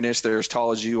get finished, they're as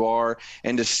tall as you are,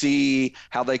 and to see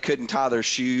how they couldn't tie their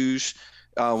shoes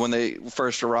when they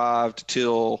first arrived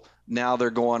till now they're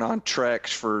going on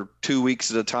treks for 2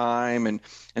 weeks at a time, and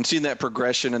seeing that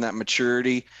progression and that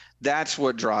maturity, that's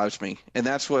what drives me. And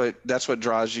that's what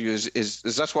drives you is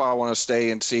that's why I want to stay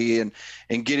and see and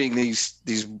getting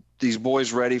these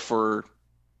boys ready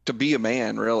to be a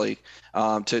man, really,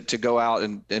 to go out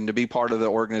and to be part of the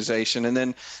organization. And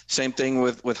then same thing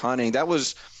with hunting. That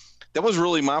was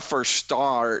really my first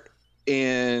start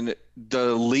in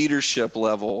the leadership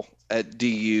level at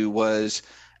DU was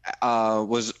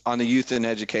on the youth and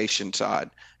education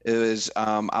side. It was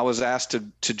I was asked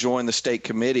to join the state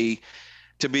committee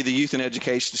to be the youth and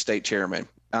education state chairman,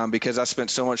 because I spent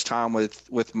so much time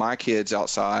with my kids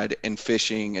outside and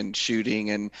fishing and shooting,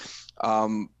 and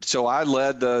so I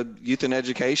led the youth and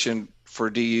education for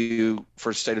DU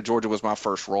for the state of Georgia was my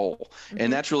first role.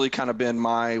 And that's really kind of been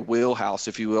my wheelhouse,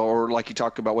 if you will, or like you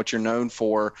talked about what you're known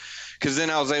for. Because then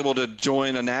I was able to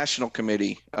join a national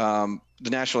committee, the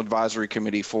National Advisory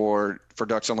Committee for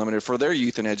Ducks Unlimited for their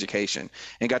youth and education,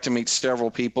 and got to meet several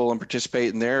people and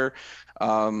participate in their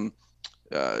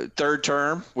third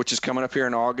term, which is coming up here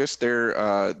in August,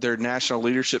 their national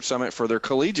leadership summit for their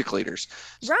collegiate leaders.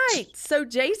 Right. So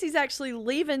JC's actually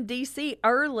leaving DC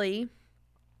early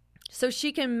so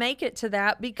she can make it to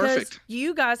that, because Perfect.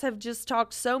 You guys have just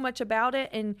talked so much about it,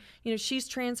 and she's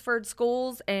transferred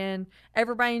schools, and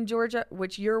everybody in Georgia,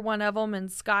 which you're one of them, and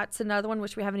Scott's another one,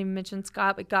 which we haven't even mentioned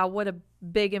Scott, but God, what a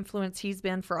big influence he's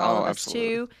been for all of us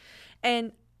too.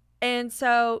 And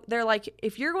so they're like,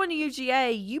 if you're going to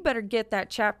UGA, you better get that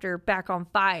chapter back on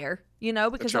fire,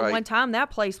 because at one time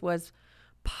that place was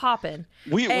popping.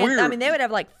 I mean, they would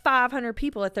have like 500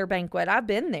 people at their banquet. I've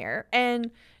been there.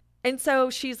 And so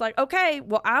she's like, okay,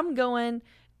 well, I'm going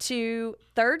to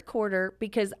third quarter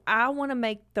because I want to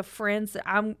make the friends that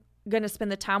I'm going to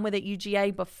spend the time with at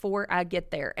UGA before I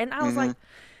get there. And I was like,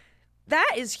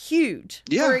 that is huge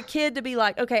for a kid to be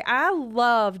like, okay, I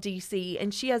love DC,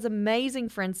 and she has amazing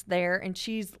friends there, and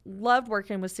she's loved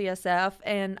working with CSF,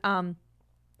 and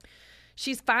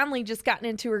she's finally just gotten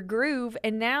into her groove,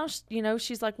 and now,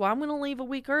 she's like, well, I'm going to leave a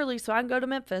week early so I can go to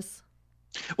Memphis.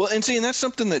 Well, and that's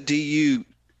something that DU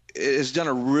has done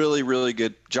a really, really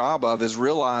good job of, is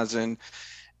realizing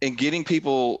and getting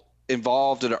people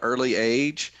involved at an early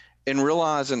age and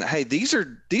realizing, hey, these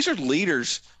are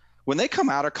leaders. When they come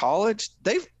out of college,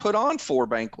 they've put on 4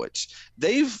 banquets.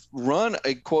 They've run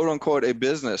a quote unquote a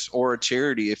business or a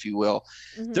charity, if you will.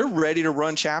 They're ready to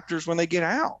run chapters when they get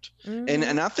out.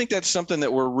 And I think that's something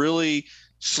that we're really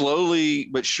slowly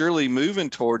but surely moving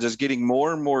towards, is getting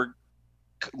more and more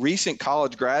recent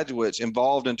college graduates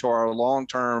involved into our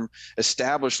long-term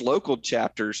established local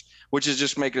chapters, which is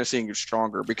just making us even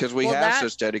stronger because we have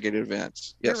such dedicated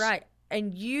events. Yes. You're right.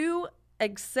 And you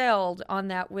excelled on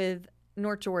that with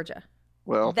North Georgia.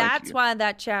 Well, that's why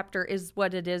that chapter is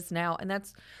what it is now. And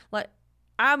that's like,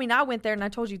 I mean, I went there and I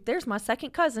told you, there's my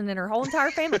second cousin and her whole entire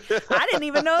family. I didn't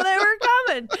even know they were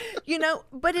coming,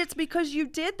 but it's because you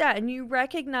did that and you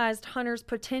recognized Hunter's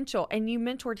potential and you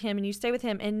mentored him and you stay with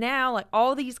him. And now, like,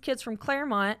 all these kids from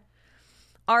Claremont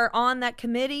are on that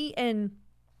committee, and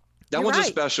that one's a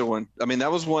special one. I mean,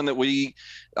 that was one that we,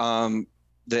 Garrett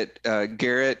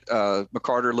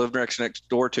McCarter lived next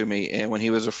door to me. And when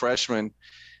he was a freshman,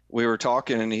 we were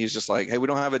talking and he's just like, hey, we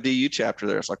don't have a DU chapter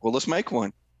there. It's like, well, let's make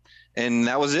one. And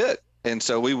that was it. And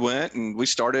so we went and we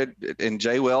started, and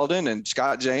Jay Weldon and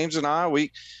Scott James and I,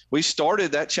 we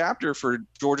started that chapter for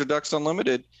Georgia Ducks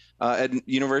Unlimited at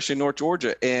University of North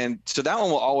Georgia. And so that one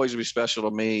will always be special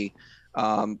to me,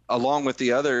 along with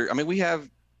the other. I mean, we have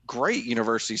great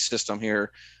university system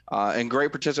here and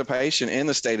great participation in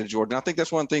the state of Georgia. And I think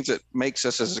that's one of the things that makes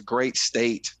us as a great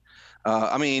state.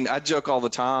 I mean, I joke all the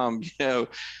time,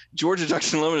 Georgia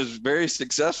Ducks Unlimited is very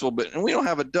successful, but we don't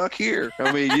have a duck here.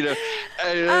 I mean,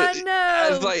 I know.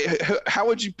 It's like, how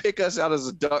would you pick us out as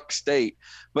a duck state?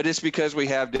 But it's because we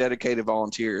have dedicated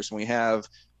volunteers and we have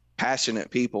passionate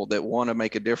people that want to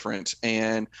make a difference.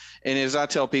 And as I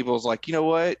tell people, it's like, you know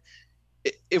what?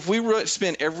 If we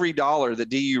spent every dollar that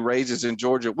DU raises in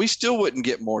Georgia, we still wouldn't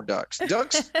get more ducks.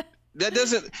 Ducks.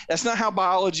 That's not how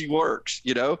biology works,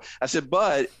 I said,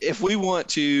 but if we want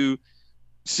to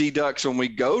see ducks when we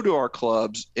go to our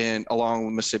clubs and along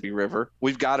the Mississippi River,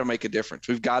 we've got to make a difference.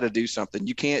 We've got to do something.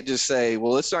 You can't just say,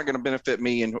 well, it's not going to benefit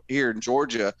me here in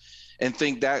Georgia and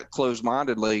think that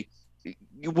closed-mindedly.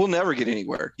 You will never get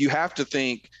anywhere. You have to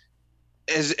think,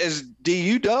 as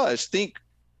DU does, think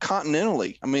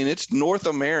continentally. I mean, it's North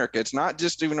America. It's not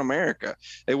just even America.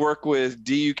 They work with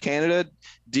DU Canada,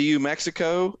 DU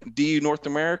Mexico, DU North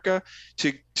America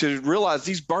to realize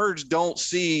these birds don't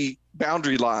see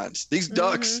boundary lines. These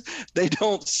ducks, they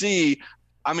don't see,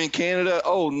 I'm in Canada.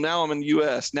 Oh, now I'm in the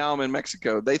US. Now I'm in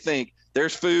Mexico. They think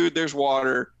there's food, there's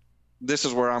water. This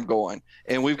is where I'm going.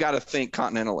 And we've got to think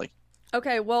continentally.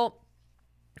 Okay. Well,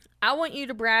 I want you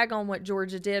to brag on what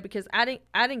Georgia did, because I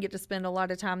didn't get to spend a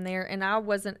lot of time there, and I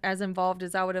wasn't as involved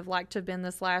as I would have liked to have been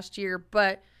this last year.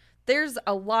 But there's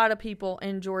a lot of people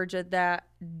in Georgia that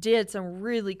did some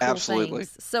really cool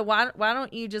things. So why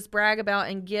don't you just brag about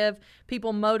and give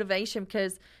people motivation?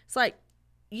 Because it's like,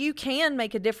 you can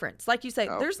make a difference. Like you say,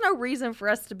 there's no reason for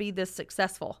us to be this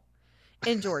successful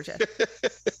in Georgia.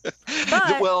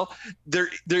 But, well, there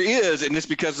is, and it's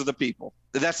because of the people.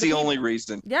 That's the only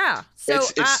reason. Yeah. So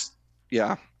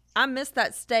yeah. I missed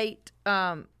that state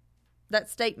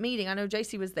meeting. I know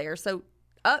JC was there. So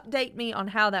update me on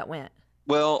how that went.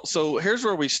 Well, so here's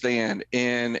where we stand,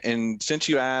 and since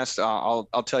you asked,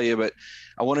 I'll tell you, but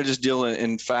I want to just deal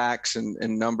in facts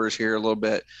and numbers here a little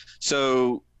bit.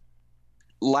 So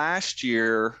last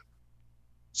year,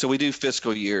 so we do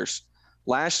fiscal years.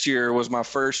 Last year was my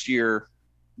first year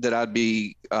that I'd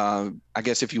be, I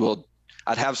guess, if you will,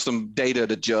 I'd have some data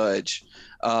to judge,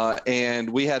 and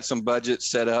we had some budgets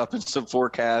set up and some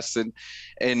forecasts, and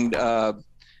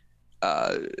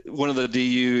one of the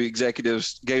DU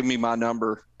executives gave me my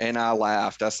number, and I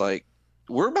laughed. I was like,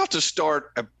 we're about to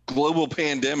start a global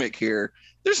pandemic here.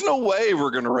 There's no way we're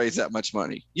going to raise that much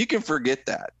money. You can forget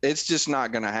that. It's just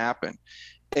not going to happen.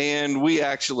 And we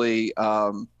actually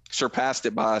surpassed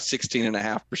it by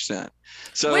 16.5%.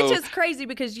 So, which is crazy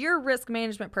because you're a risk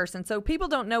management person. So people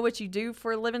don't know what you do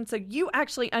for a living. So you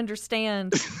actually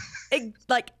understand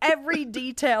like every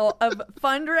detail of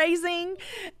fundraising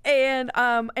and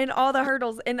all the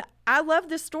hurdles. And I love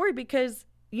this story because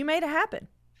you made it happen.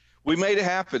 We made it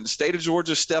happen. The state of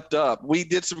Georgia stepped up. We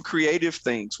did some creative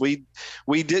things. We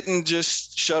didn't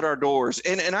just shut our doors.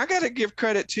 And I got to give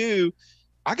credit to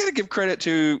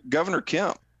Governor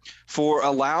Kemp for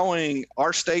allowing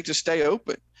our state to stay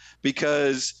open,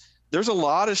 because there's a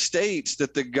lot of states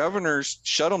that the governors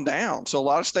shut them down. So a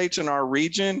lot of states in our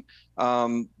region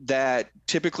that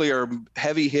typically are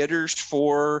heavy hitters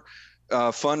for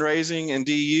fundraising and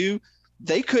DU,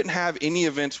 they couldn't have any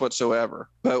events whatsoever.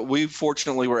 But we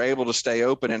fortunately were able to stay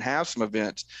open and have some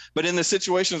events. But in the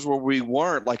situations where we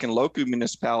weren't, like in local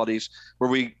municipalities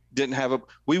where we didn't have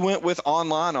we went with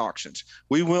online auctions.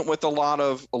 We went with a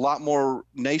lot more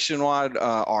nationwide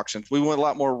auctions. We went a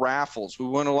lot more raffles. We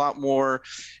went a lot more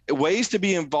ways to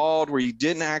be involved where you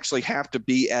didn't actually have to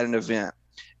be at an event.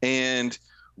 And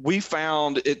we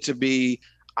found it to be,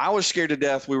 I was scared to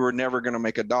death we were never going to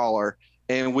make a dollar.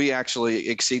 And we actually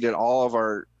exceeded all of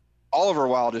our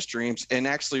wildest dreams and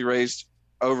actually raised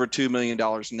over $2 million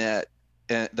net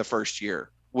in the first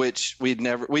year, which we'd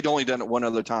only done it one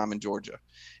other time in Georgia.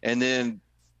 And then,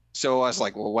 so I was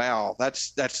like, well, wow,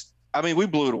 we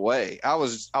blew it away. I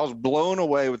was blown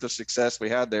away with the success we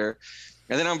had there.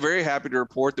 And then I'm very happy to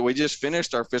report that we just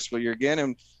finished our fiscal year again.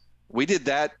 And we did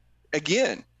that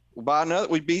again.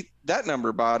 We beat that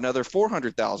number by another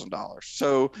 $400,000.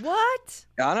 So what?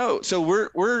 I know. So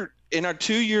we're in our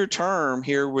 2-year term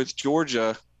here with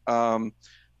Georgia.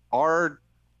 Our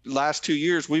last 2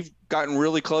 years, we've gotten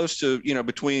really close to,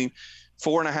 between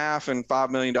 $4.5 and $5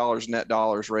 million net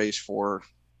dollars raised for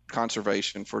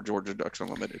conservation for Georgia Ducks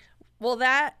Unlimited. Well,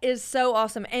 that is so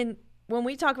awesome. And when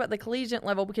we talk about the collegiate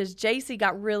level, because JC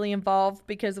got really involved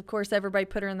because, of course, everybody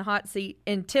put her in the hot seat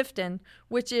in Tifton,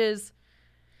 which is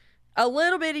a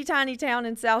little bitty tiny town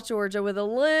in South Georgia with a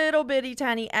little bitty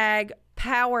tiny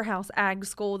powerhouse ag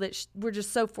school that we're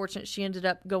just so fortunate she ended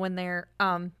up going there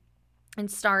and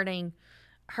starting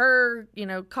her,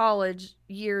 college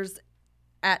years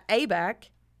at ABAC.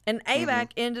 And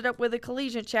ABAC ended up with a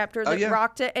collegiate chapter that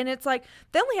rocked it. And it's like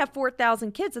they only have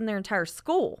 4,000 kids in their entire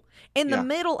school in the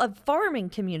middle of farming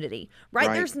community,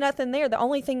 right? There's nothing there. The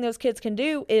only thing those kids can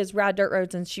do is ride dirt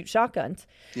roads and shoot shotguns.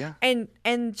 Yeah.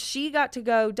 And she got to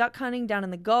go duck hunting down in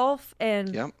the Gulf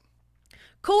and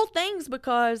cool things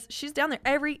because she's down there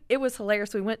it was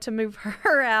hilarious. We went to move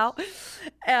her out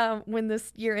when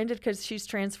this year ended because she's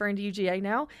transferring to UGA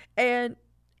now.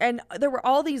 And there were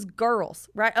all these girls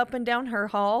right up and down her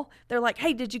hall. They're like,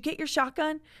 hey, did you get your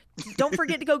shotgun? Don't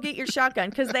forget to go get your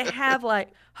shotgun, because they have like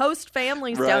host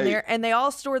families down there and they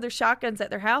all store their shotguns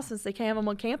at their house since they can't have them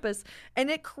on campus.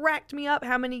 And it cracked me up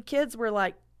how many kids were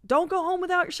like, don't go home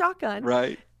without your shotgun.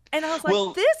 Right. And I was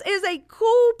like, this is a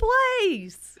cool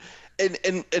place.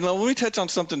 And let me touch on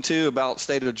something too about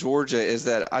state of Georgia is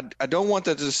that I don't want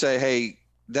that to say, hey,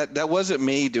 that wasn't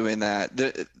me doing that.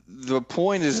 The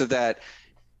point is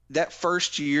that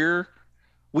first year,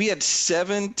 we had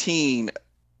 17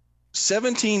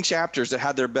 chapters that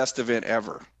had their best event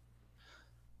ever.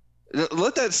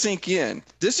 Let that sink in.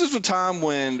 This is a time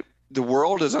when the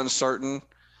world is uncertain.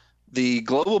 The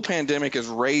global pandemic is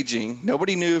raging.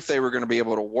 Nobody knew if they were going to be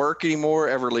able to work anymore,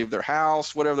 ever leave their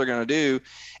house, whatever they're going to do.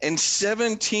 And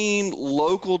 17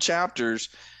 local chapters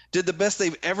did the best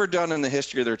they've ever done in the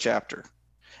history of their chapter.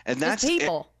 And that's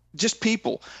people. Just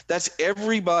people. That's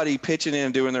everybody pitching in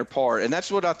and doing their part. And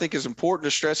that's what I think is important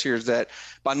to stress here is that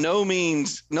by no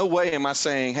way am I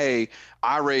saying, hey,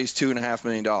 I raised $2.5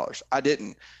 million. I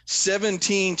didn't.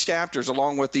 17 chapters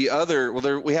along with the other,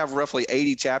 we have roughly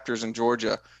 80 chapters in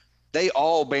Georgia. They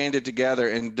all banded together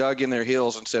and dug in their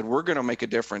heels and said, we're going to make a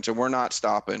difference and we're not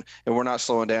stopping and we're not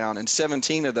slowing down. And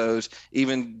 17 of those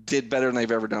even did better than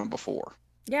they've ever done before.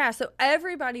 Yeah. So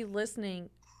everybody listening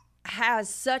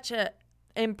has such a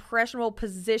impressionable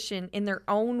position in their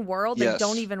own world they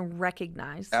don't even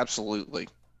recognize. Absolutely.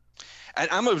 And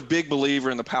I'm a big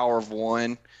believer in the power of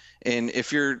one. And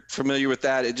if you're familiar with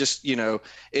that, it just,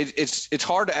 it's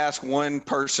hard to ask one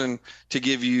person to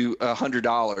give you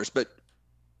 $100, but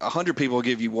 100 people will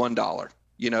give you $1.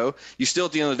 You still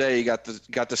at the end of the day, you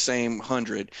got the same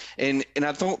 100. And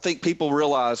I don't think people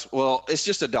realize, well, it's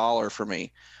just $1 for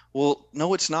me. Well,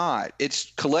 no, it's not.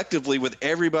 It's collectively with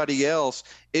everybody else,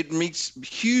 it meets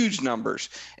huge numbers.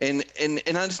 And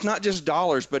it's not just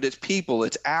dollars, but it's people,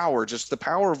 it's hours. It's the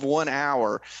power of 1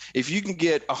 hour. If you can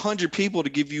get 100 people to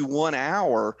give you 1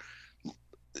 hour,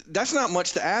 that's not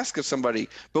much to ask of somebody.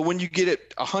 But when you get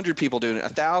it 100 people doing it,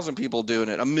 1,000 people doing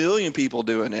it, 1,000,000 people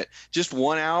doing it, just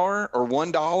 1 hour or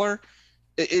 $1,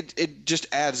 it just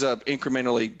adds up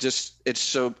incrementally. Just it's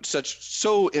so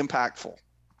impactful.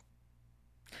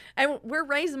 And we're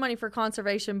raising money for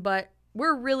conservation, but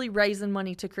we're really raising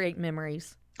money to create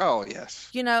memories. Oh,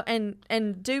 yes. And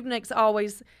Dubnik's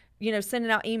always, sending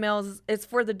out emails. It's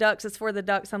for the ducks. It's for the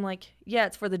ducks. I'm like, yeah,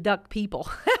 it's for the duck people,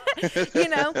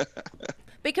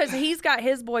 because he's got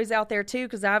his boys out there too.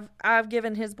 Because I've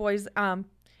given his boys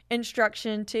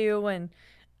instruction too, and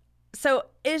so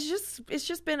it's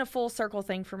just been a full circle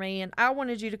thing for me. And I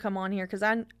wanted you to come on here because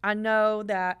I know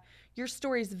that your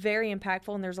story is very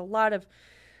impactful, and there's a lot of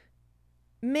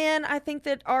men, I think,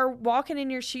 that are walking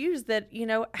in your shoes that,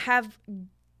 have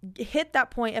hit that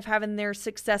point of having their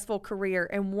successful career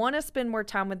and want to spend more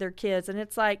time with their kids. And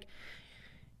it's like,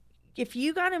 if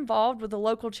you got involved with the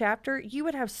local chapter, you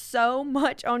would have so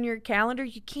much on your calendar.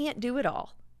 You can't do it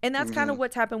all. And that's kind of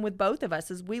what's happened with both of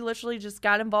us, is we literally just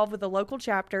got involved with a local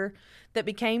chapter that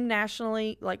became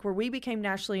nationally, like where we became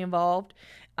nationally involved.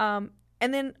 And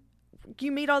then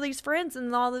you meet all these friends,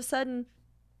 and all of a sudden,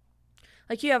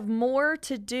 like, you have more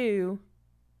to do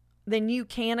than you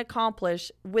can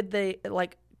accomplish with the,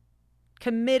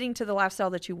 committing to the lifestyle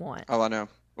that you want. Oh, I know.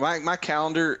 My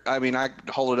calendar, I mean, I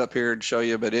hold it up here and show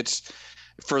you, but it's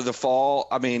for the fall.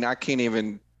 I mean, I can't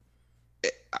even,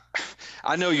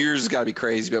 I know yours has got to be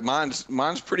crazy, but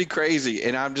mine's pretty crazy.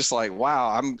 And I'm just like, wow,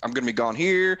 I'm going to be gone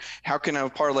here. How can I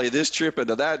parlay this trip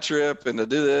into that trip and to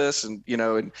do this and,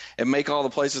 and make all the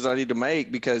places I need to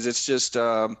make, because it's just,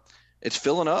 it's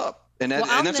filling up. And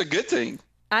that's a good thing.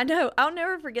 I know. I'll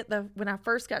never forget when I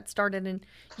first got started, and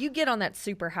you get on that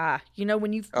super high,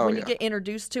 when you get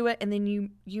introduced to it, and then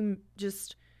you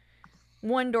just,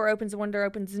 one door opens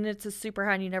and it's a super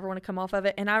high and you never want to come off of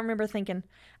it. And I remember thinking,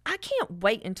 I can't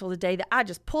wait until the day that I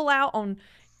just pull out on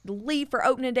leave for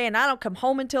opening day and I don't come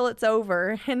home until it's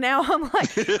over. And now I'm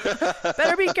like,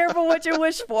 better be careful what you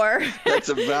wish for. That's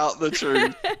about the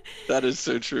truth. That is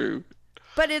so true.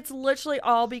 But it's literally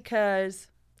all because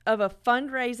of a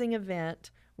fundraising event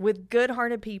with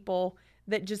good-hearted people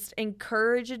that just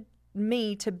encouraged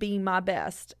me to be my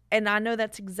best. And I know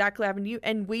that's exactly what happened to you.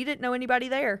 And we didn't know anybody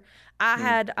there. I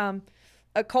had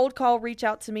a cold call reach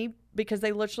out to me because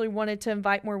they literally wanted to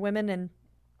invite more women. And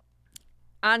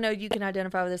I know you can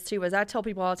identify with this too. As I tell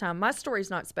people all the time, my story's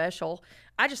not special.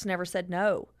 I just never said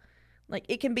no. Like,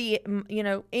 it can be,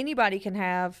 anybody can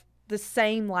have the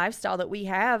same lifestyle that we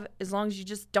have as long as you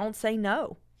just don't say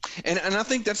no. And I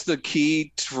think that's the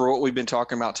key for what we've been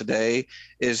talking about today,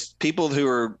 is people who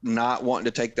are not wanting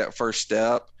to take that first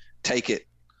step, take it,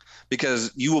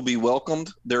 because you will be welcomed.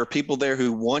 There are people there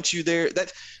who want you there.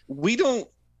 That we don't,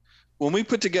 when we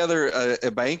put together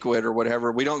a banquet or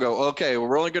whatever, we don't go, okay, well,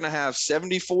 we're only going to have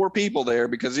 74 people there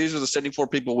because these are the 74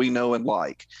 people we know and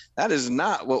like. That is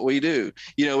not what we do.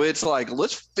 It's like,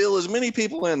 let's fill as many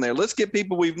people in there. Let's get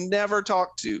people we've never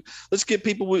talked to. Let's get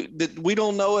people that we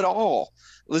don't know at all.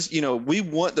 We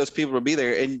want those people to be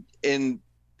there. And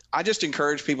I just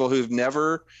encourage people who've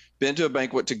never been to a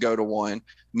banquet to go to one,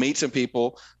 meet some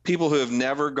people who have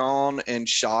never gone and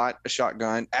shot a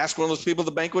shotgun, ask one of those people at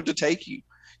the banquet to take you.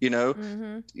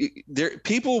 There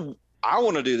people, I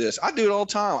want to do this. I do it all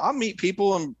the time. I meet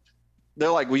people and they're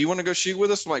like, well, you want to go shoot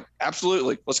with us? I'm like,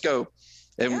 absolutely. Let's go.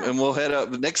 And we'll head up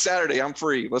next Saturday. I'm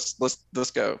free.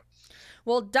 Let's go.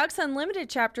 Well, Ducks Unlimited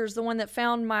chapter is the one that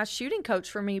found my shooting coach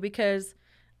for me, because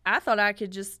I thought I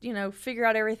could just, figure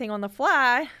out everything on the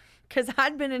fly, because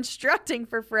I'd been instructing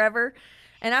for forever.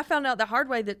 And I found out the hard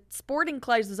way that sporting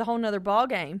clays was a whole nother ball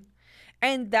game.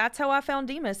 And that's how I found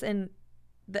Demas. And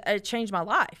it changed my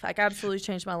life. Like, absolutely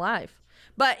changed my life.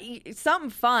 But something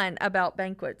fun about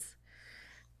banquets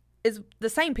is the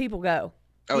same people go,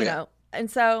 you know.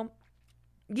 And so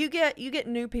you get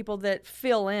new people that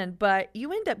fill in, but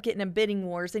you end up getting in bidding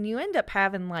wars, and you end up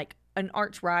having like an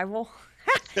arch rival.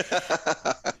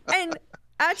 And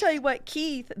I tell you what,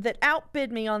 Keith, that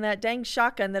outbid me on that dang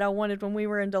shotgun that I wanted when we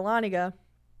were in Dahlonega,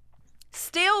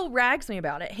 still rags me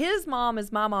about it. His mom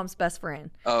is my mom's best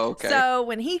friend. Oh, okay. So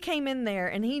when he came in there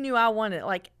and he knew I wanted it,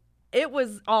 like, it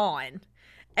was on.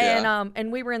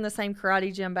 And we were in the same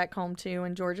karate gym back home too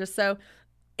in Georgia. So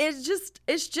it's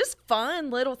just fun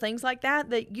little things like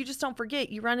that you just don't forget.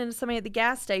 You run into somebody at the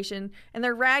gas station and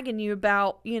they're ragging you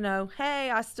about, hey,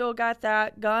 I still got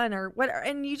that gun or whatever.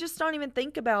 And you just don't even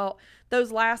think about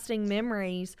those lasting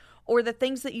memories or the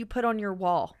things that you put on your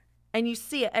wall. And you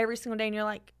see it every single day and you're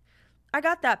like, I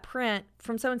got that print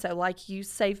from so-and-so. Like, you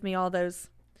saved me all those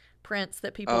prints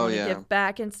that people want to give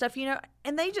back and stuff,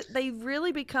 and they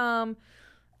really become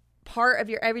part of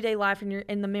your everyday life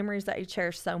and the memories that you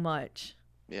cherish so much.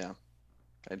 Yeah,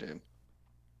 I do.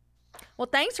 Well,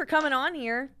 thanks for coming on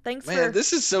here.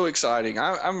 This is so exciting.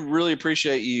 I really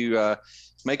appreciate you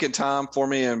making time for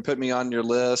me and putting me on your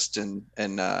list. And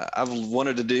I've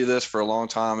wanted to do this for a long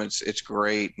time. It's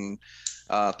great. And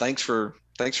thanks for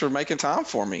making time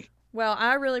for me. Well,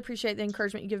 I really appreciate the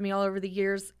encouragement you give me all over the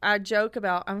years. I joke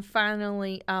about I'm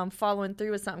finally following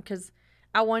through with something because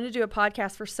I wanted to do a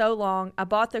podcast for so long. I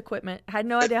bought the equipment. I had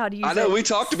no idea how to use it. I know. We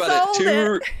talked about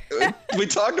it we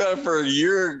talked about it for a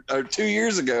year or 2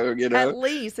 years ago, At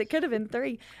least. It could have been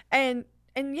 3. And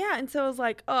so I was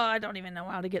like, oh, I don't even know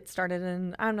how to get started.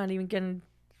 And I'm not even going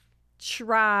to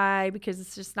try because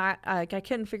it's just not, like, I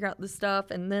couldn't figure out the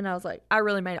stuff. And then I was like, I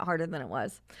really made it harder than it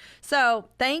was. So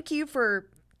thank you for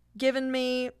giving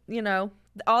me,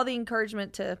 all the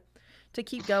encouragement to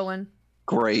keep going.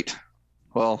 Great.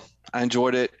 Well, I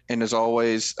enjoyed it. And as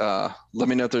always, let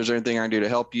me know if there's anything I can do to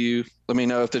help you. Let me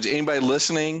know if there's anybody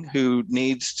listening who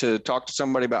needs to talk to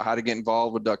somebody about how to get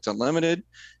involved with Ducks Unlimited,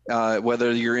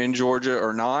 whether you're in Georgia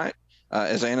or not.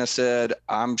 As Anna said,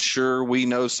 I'm sure we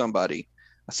know somebody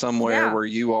somewhere where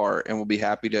you are, and we'll be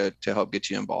happy to help get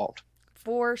you involved.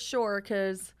 For sure,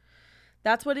 because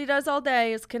that's what he does all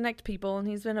day is connect people, and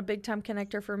he's been a big-time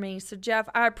connector for me. So, Jeff,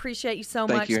 I appreciate you so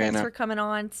much. Thanks for coming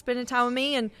on, spending time with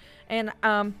me, and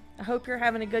I hope you're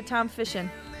having a good time fishing.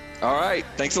 All right.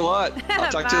 Thanks a lot.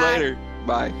 I'll talk to you later.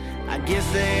 Bye. I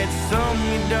guess that's something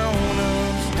you don't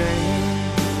understand.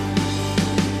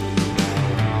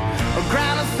 A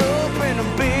grind us up in a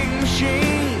big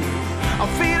machine. I'll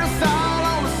feed us all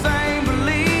on the same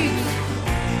beliefs.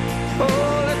 Oh,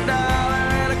 $1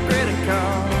 and a credit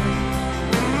card.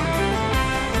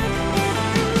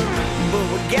 But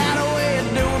we got a way of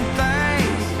doing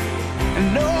things, and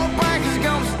no bank is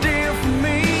gonna steal from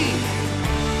me.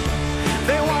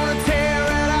 They wanna tear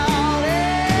it all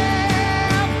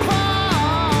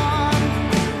apart.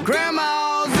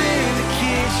 Grandma's in the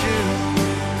kitchen,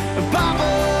 and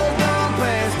Papa's done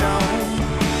passed on.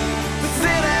 We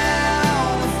sit out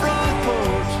on the front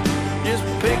porch, just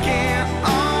picking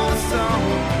on a song.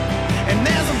 And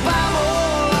there's a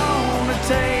Bible on the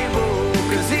table,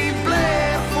 'cause he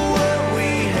bled for what we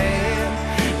had,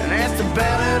 and that's the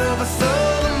ballad of a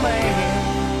southern man.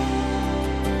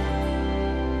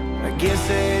 I guess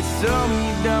that's something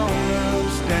you don't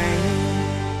understand.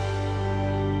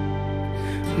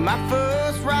 My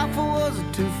first rifle was a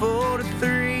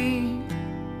 243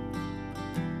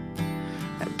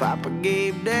 that Papa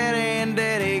gave Daddy and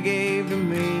Daddy gave to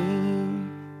me.